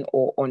pan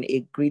or on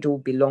a griddle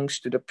belongs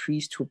to the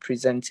priest who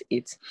presents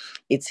it.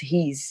 It's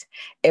his.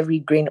 Every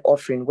grain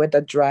offering, whether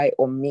dry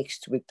or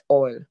mixed with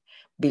oil,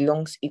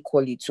 belongs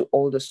equally to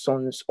all the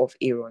sons of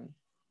Aaron.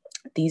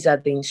 These are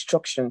the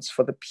instructions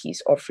for the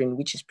peace offering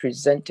which is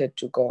presented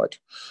to God.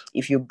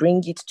 If you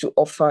bring it to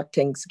offer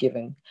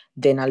thanksgiving,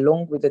 then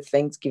along with the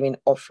thanksgiving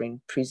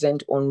offering,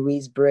 present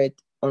unraised bread,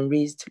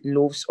 unraised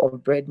loaves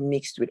of bread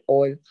mixed with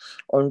oil,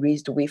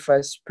 unraised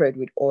wafers spread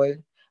with oil,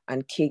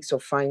 and cakes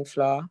of fine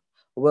flour,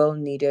 well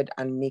kneaded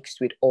and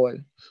mixed with oil.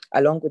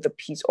 Along with the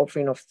peace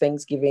offering of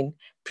thanksgiving,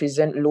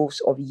 present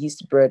loaves of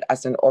yeast bread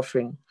as an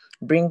offering.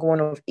 Bring one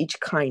of each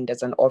kind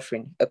as an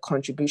offering, a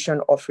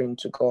contribution offering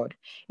to God.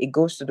 It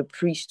goes to the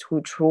priest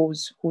who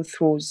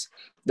throws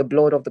the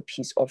blood of the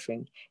peace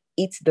offering.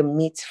 Eat the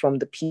meat from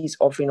the peace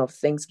offering of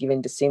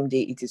thanksgiving the same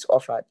day it is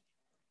offered.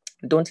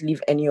 Don't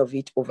leave any of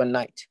it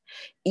overnight.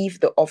 If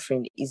the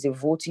offering is a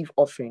votive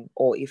offering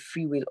or a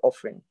free will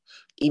offering,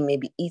 it may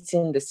be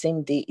eaten the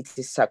same day it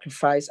is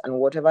sacrificed, and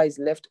whatever is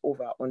left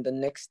over on the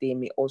next day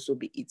may also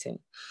be eaten.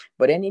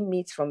 But any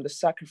meat from the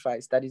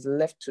sacrifice that is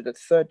left to the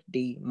third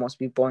day must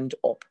be burned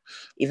up.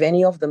 If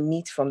any of the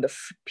meat from the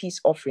peace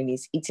offering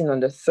is eaten on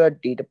the third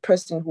day, the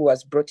person who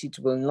has brought it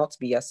will not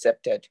be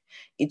accepted.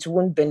 It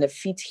won't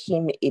benefit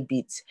him a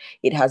bit.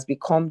 It has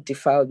become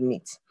defiled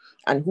meat,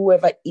 and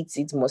whoever eats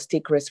it must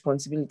take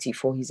responsibility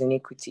for his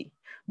iniquity.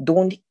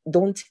 Don't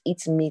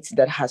eat meat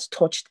that has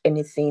touched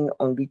anything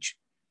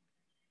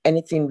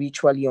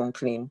ritually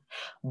unclean.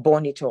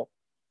 Burn it up.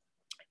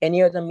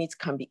 Any other meat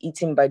can be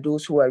eaten by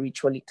those who are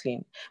ritually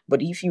clean.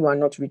 But if you are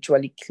not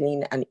ritually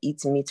clean and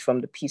eat meat from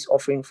the peace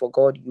offering for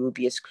God, you will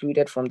be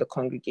excluded from the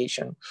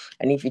congregation.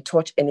 And if you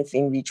touch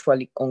anything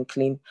ritually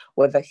unclean,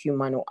 whether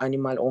human or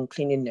animal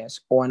uncleanness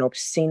or an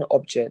obscene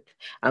object,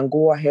 and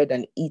go ahead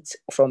and eat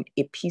from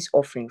a peace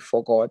offering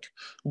for God,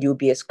 you'll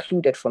be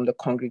excluded from the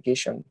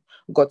congregation.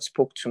 God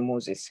spoke to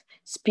Moses,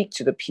 "Speak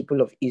to the people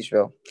of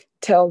Israel.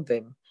 Tell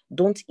them,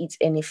 don't eat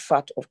any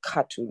fat of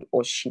cattle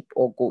or sheep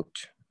or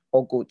goats.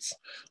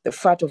 The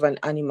fat of an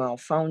animal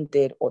found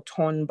dead or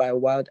torn by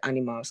wild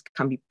animals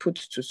can be put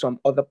to some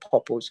other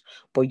purpose,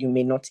 but you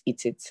may not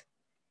eat it.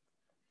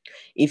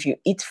 If you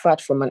eat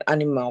fat from an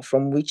animal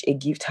from which a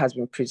gift has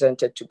been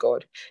presented to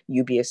God,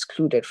 you'll be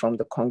excluded from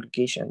the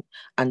congregation.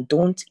 And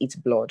don't eat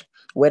blood,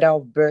 whether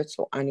of birds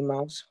or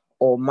animals,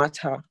 or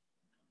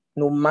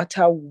no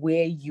matter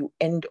where you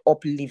end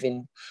up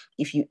living.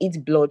 If you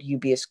eat blood, you'll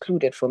be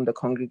excluded from the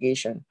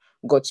congregation."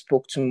 God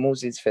spoke to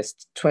Moses, verse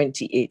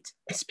 28.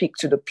 "Speak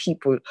to the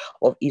people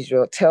of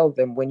Israel. Tell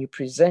them, when you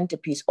present a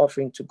peace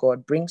offering to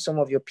God, bring some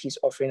of your peace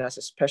offering as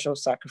a special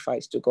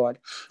sacrifice to God,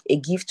 a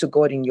gift to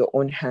God in your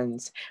own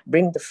hands.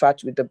 Bring the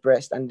fat with the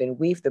breast and then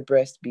wave the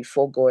breast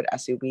before God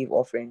as a wave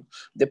offering.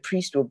 The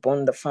priest will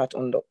burn the fat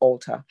on the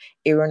altar.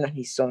 Aaron and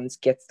his sons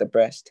get the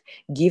breast.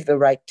 Give the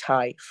right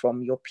tithe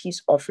from your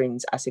peace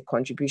offerings as a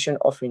contribution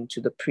offering to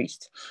the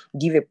priest.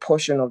 Give a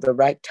portion of the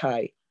right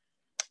tithe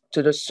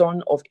to the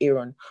son of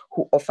Aaron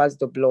who offers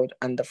the blood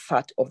and the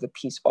fat of the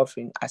peace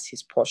offering as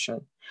his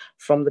portion.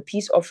 From the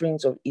peace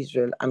offerings of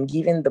Israel, I'm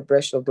giving the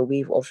breast of the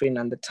wave offering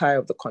and the tithe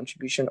of the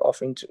contribution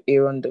offering to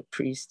Aaron the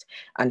priest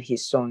and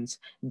his sons.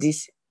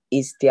 This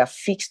is their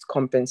fixed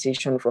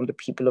compensation from the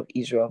people of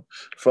Israel.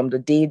 From the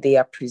day they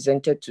are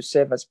presented to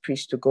serve as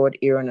priests to God,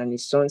 Aaron and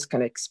his sons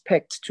can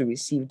expect to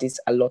receive this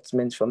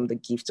allotment from the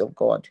gift of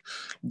God.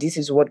 This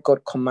is what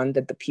God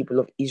commanded the people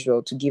of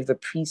Israel to give the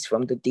priests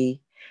from the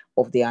day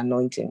of the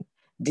anointing.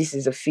 This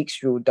is a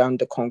fixed rule down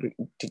the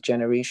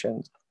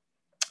generations.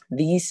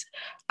 These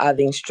are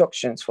the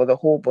instructions for the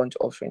whole burnt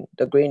offering,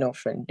 the grain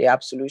offering, the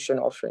absolution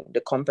offering,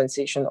 the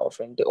compensation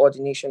offering, the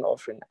ordination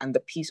offering, and the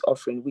peace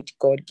offering which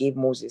God gave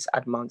Moses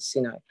at Mount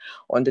Sinai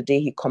on the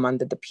day he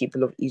commanded the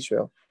people of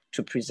Israel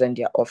to present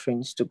their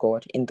offerings to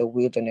God in the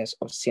wilderness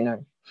of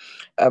Sinai.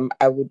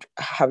 I would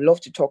have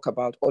loved to talk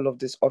about all of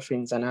these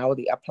offerings and how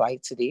they apply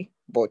today,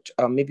 but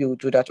maybe we'll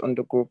do that on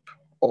the group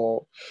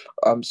or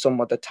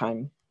some other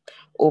time.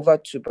 Over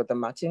to Brother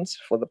Martins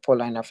for the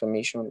Pauline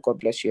affirmation. God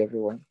bless you,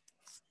 everyone.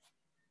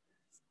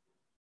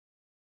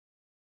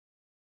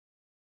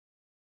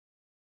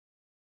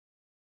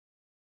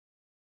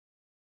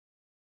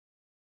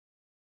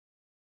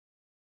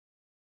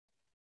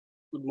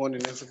 Good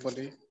morning,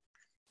 everybody.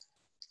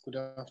 Good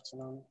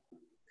afternoon.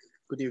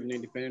 Good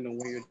evening, depending on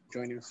where you're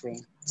joining from.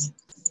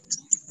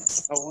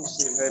 I want to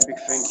say a very big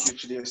thank you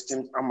to the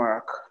esteemed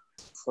Amarak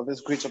for this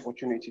great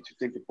opportunity to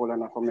take the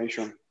Pauline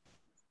affirmation.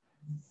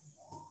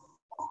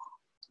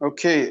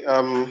 Okay,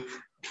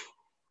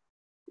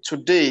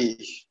 today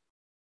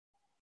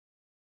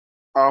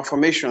our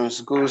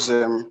affirmations goes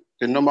the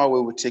normal way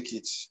we take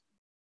it.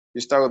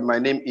 You start with "my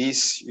name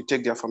is," you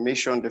take the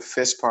affirmation, the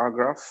first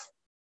paragraph,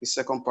 the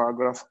second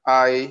paragraph,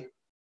 "I,"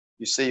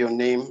 you say your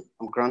name,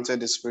 "I'm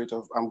granted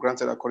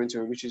according to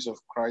the riches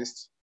of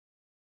Christ."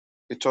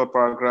 The third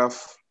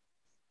paragraph,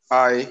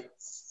 "I,"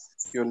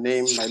 your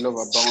name, "my love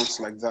abounds,"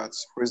 like that.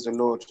 Praise the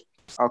Lord.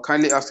 I'll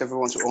kindly ask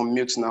everyone to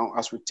unmute now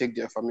as we take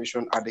the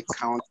affirmation at the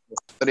count of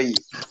 3.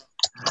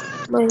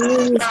 My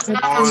name is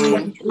Katrina.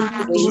 1,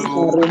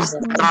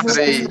 2,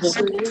 3.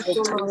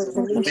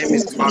 My name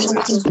is Martin.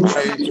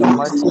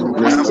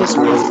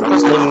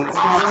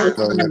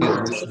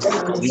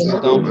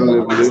 Wisdom,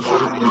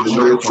 revelation, and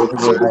knowledge of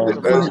God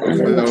that passes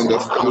my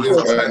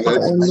understanding by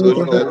night, so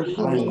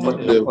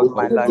that the hope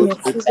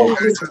of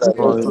God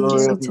For which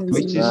is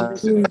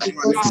inheritance To in the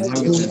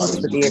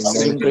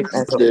exceeding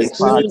greatness of the his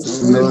power.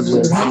 exceeding greatness of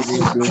His power,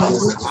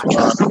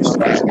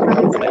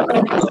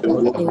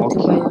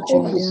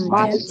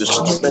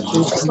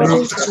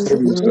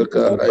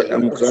 I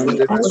am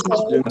granted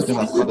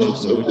wisdom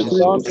to make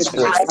use of this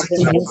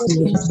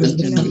opportunity.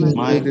 Strengthen my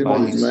mind by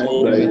His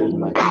Spirit.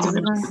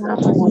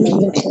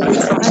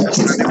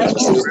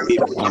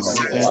 I'm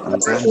rooted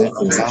and grounded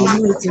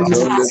in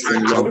love,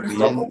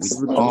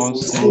 comprehend with all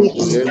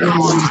senses.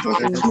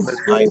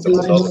 Light of the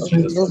Lord of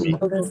Jesus.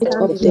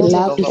 The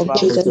love of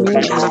Jesus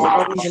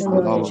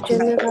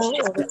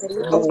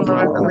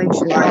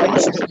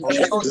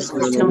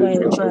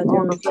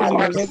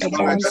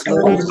Christ.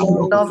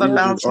 Love. Love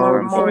abounds more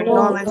and more in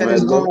knowledge and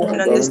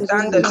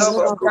understand the love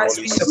of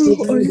Christ be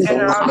sufficient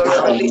general of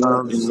knowledge.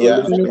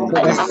 Yeah.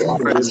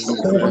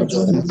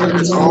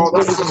 All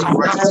the fruits of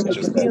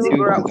Feel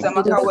Barack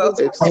Zamaka wealth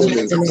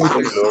Excellence,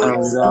 Glory.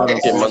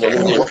 Okay,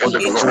 Magdalene, what does the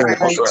Lord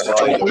want us to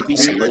enjoy? Your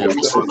peace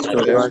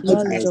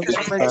and your peace.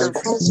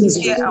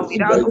 here and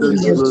without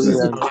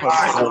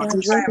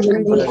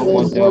One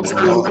more day of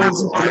the Lord.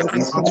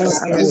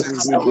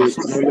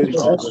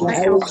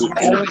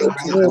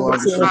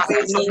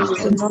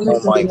 the knowledge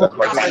of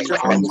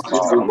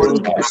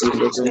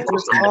Oh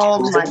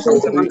my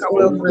God, Magdalene, all my Zamaka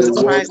wealth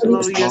Christ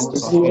glorious in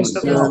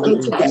the Lord.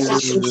 continually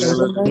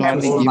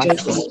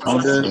give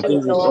response to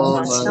the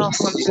Myself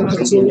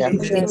continually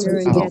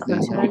of the inheritance of the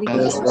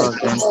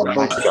saints in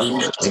light.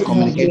 The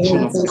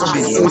communication of the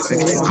Spirit is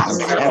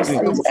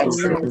effective in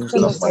every way.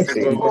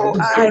 Oh,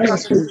 I your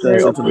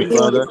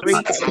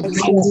praise. I,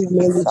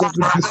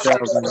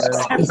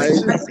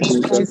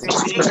 Joseph,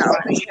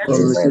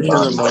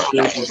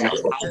 conversation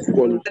about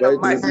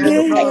qualified my maybe friend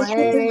of God.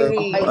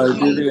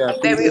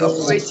 Very appreciate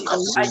operative.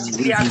 I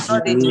deeply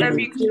acknowledge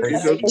every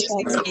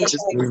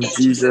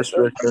Jesus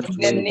in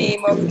the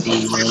name of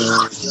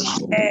Jesus.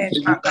 And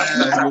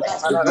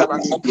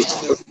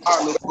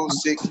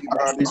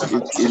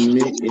it in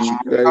me in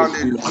Christ Jesus.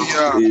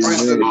 Hallelujah.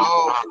 Praise the Amen.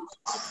 Lord.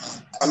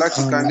 I'd like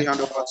to kindly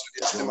hand over to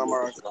the Esteema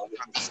Marathon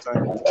at this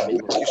time.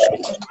 Thank you so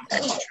much for the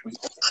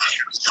opportunity.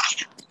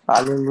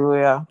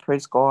 Hallelujah.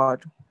 Praise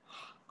God.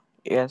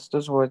 Yes,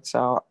 those words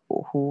are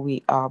who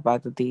we are by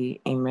the day.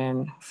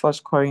 Amen. 1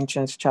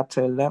 Corinthians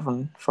chapter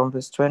 11 from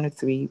verse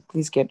 23.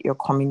 Please get your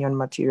communion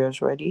materials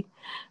ready.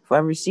 For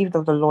I received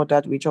of the Lord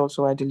that which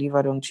also I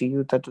delivered unto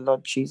you, that the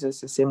Lord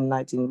Jesus, the same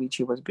night in which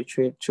he was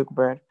betrayed, took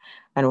bread.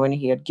 And when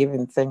he had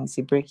given thanks,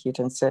 he brake it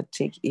and said,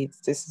 Take it.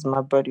 This is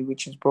my body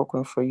which is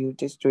broken for you.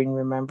 This do in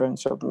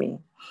remembrance of me.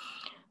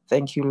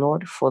 Thank you,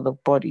 Lord, for the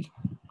body.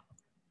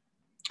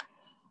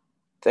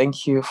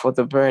 Thank you for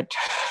the bread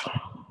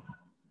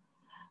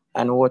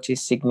and what it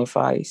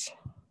signifies.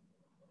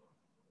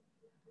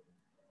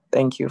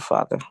 Thank you,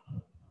 Father.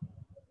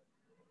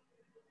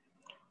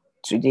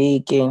 Today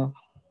again,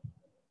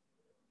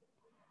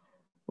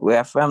 we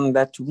affirm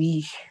that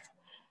we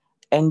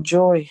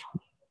enjoy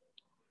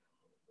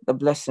the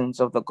blessings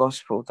of the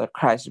gospel that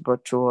Christ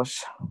brought to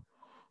us,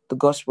 the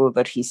gospel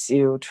that he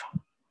sealed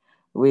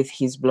with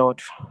his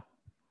blood,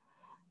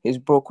 his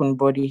broken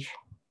body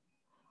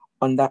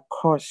on that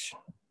cross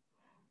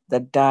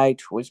that died,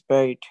 was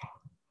buried,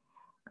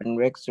 and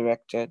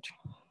resurrected.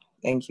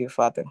 Thank you,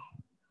 Father.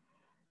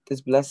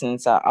 These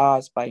blessings are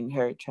ours by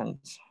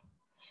inheritance.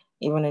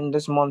 Even in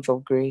this month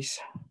of grace,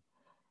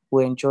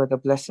 we enjoy the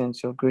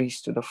blessings of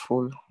grace to the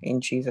full. In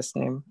Jesus'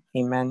 name,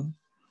 amen.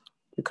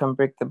 You can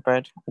break the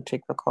bread and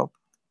take the cup.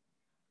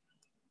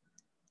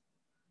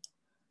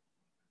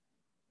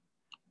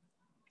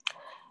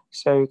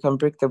 So you can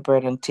break the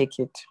bread and take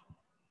it.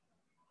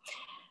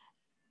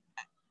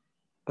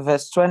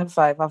 Verse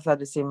 25, after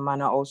the same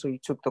manner also he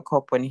took the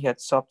cup when he had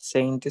supped,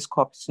 saying, This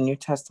cup is the New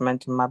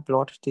Testament in my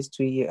blood. This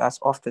do ye as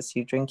oft as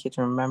ye drink it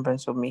in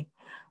remembrance of me.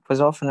 For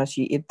as often as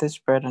ye eat this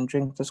bread and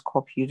drink this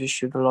cup, you do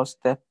shew the Lord's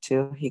death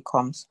till he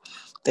comes.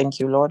 Thank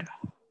you, Lord,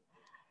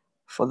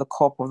 for the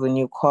cup of the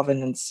new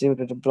covenant sealed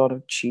with the blood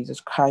of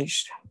Jesus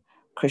Christ.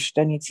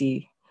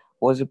 Christianity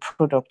was a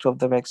product of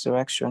the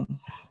resurrection.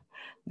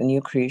 The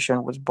new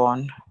creation was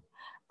born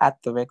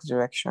at the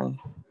resurrection.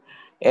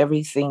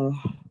 Everything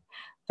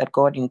that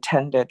God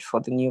intended for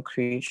the new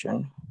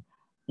creation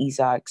is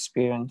our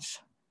experience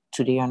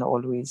today and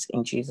always,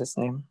 in Jesus'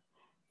 name.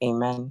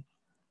 Amen.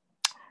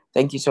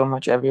 Thank you so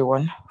much,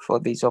 everyone, for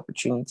this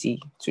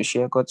opportunity to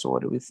share God's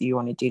word with you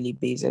on a daily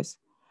basis.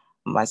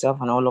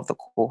 Myself and all of the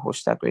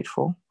co-hosts are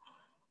grateful.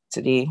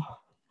 Today,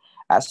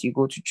 as you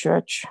go to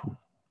church,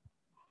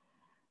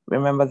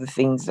 remember the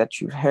things that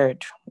you've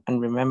heard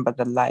and remember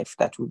the life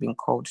that we've been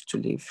called to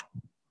live.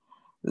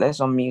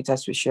 Let's unmute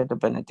as we share the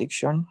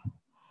benediction.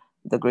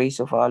 the grace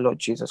of our Lord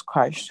Jesus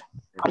Christ,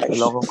 the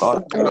love of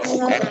God,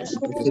 the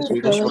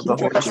sweet fellowship of the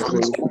Holy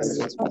Spirit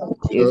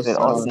is with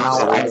us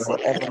now and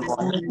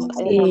forevermore.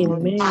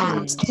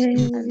 Amen.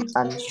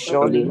 And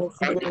surely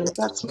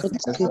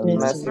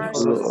mercy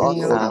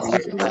follows us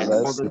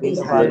all the days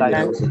of our life,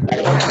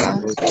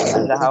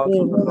 and the house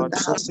of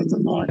the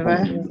Lord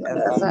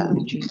ever.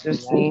 In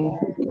Jesus' Amen.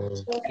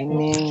 name.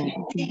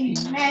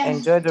 Amen.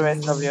 Enjoy the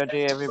rest of your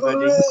day,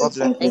 everybody. God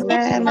bless you.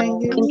 Amen.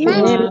 Thank you,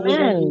 Mama. We love you.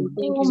 Amen.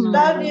 Thank you,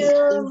 Mama. We love you.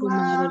 Thank you,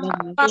 Mama. We love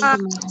you. Thank you,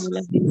 Mama. We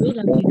love you. We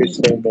love Thank you. you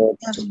so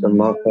much, Mr.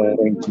 Martha.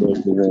 Thank you,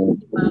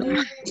 everyone.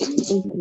 Thank you.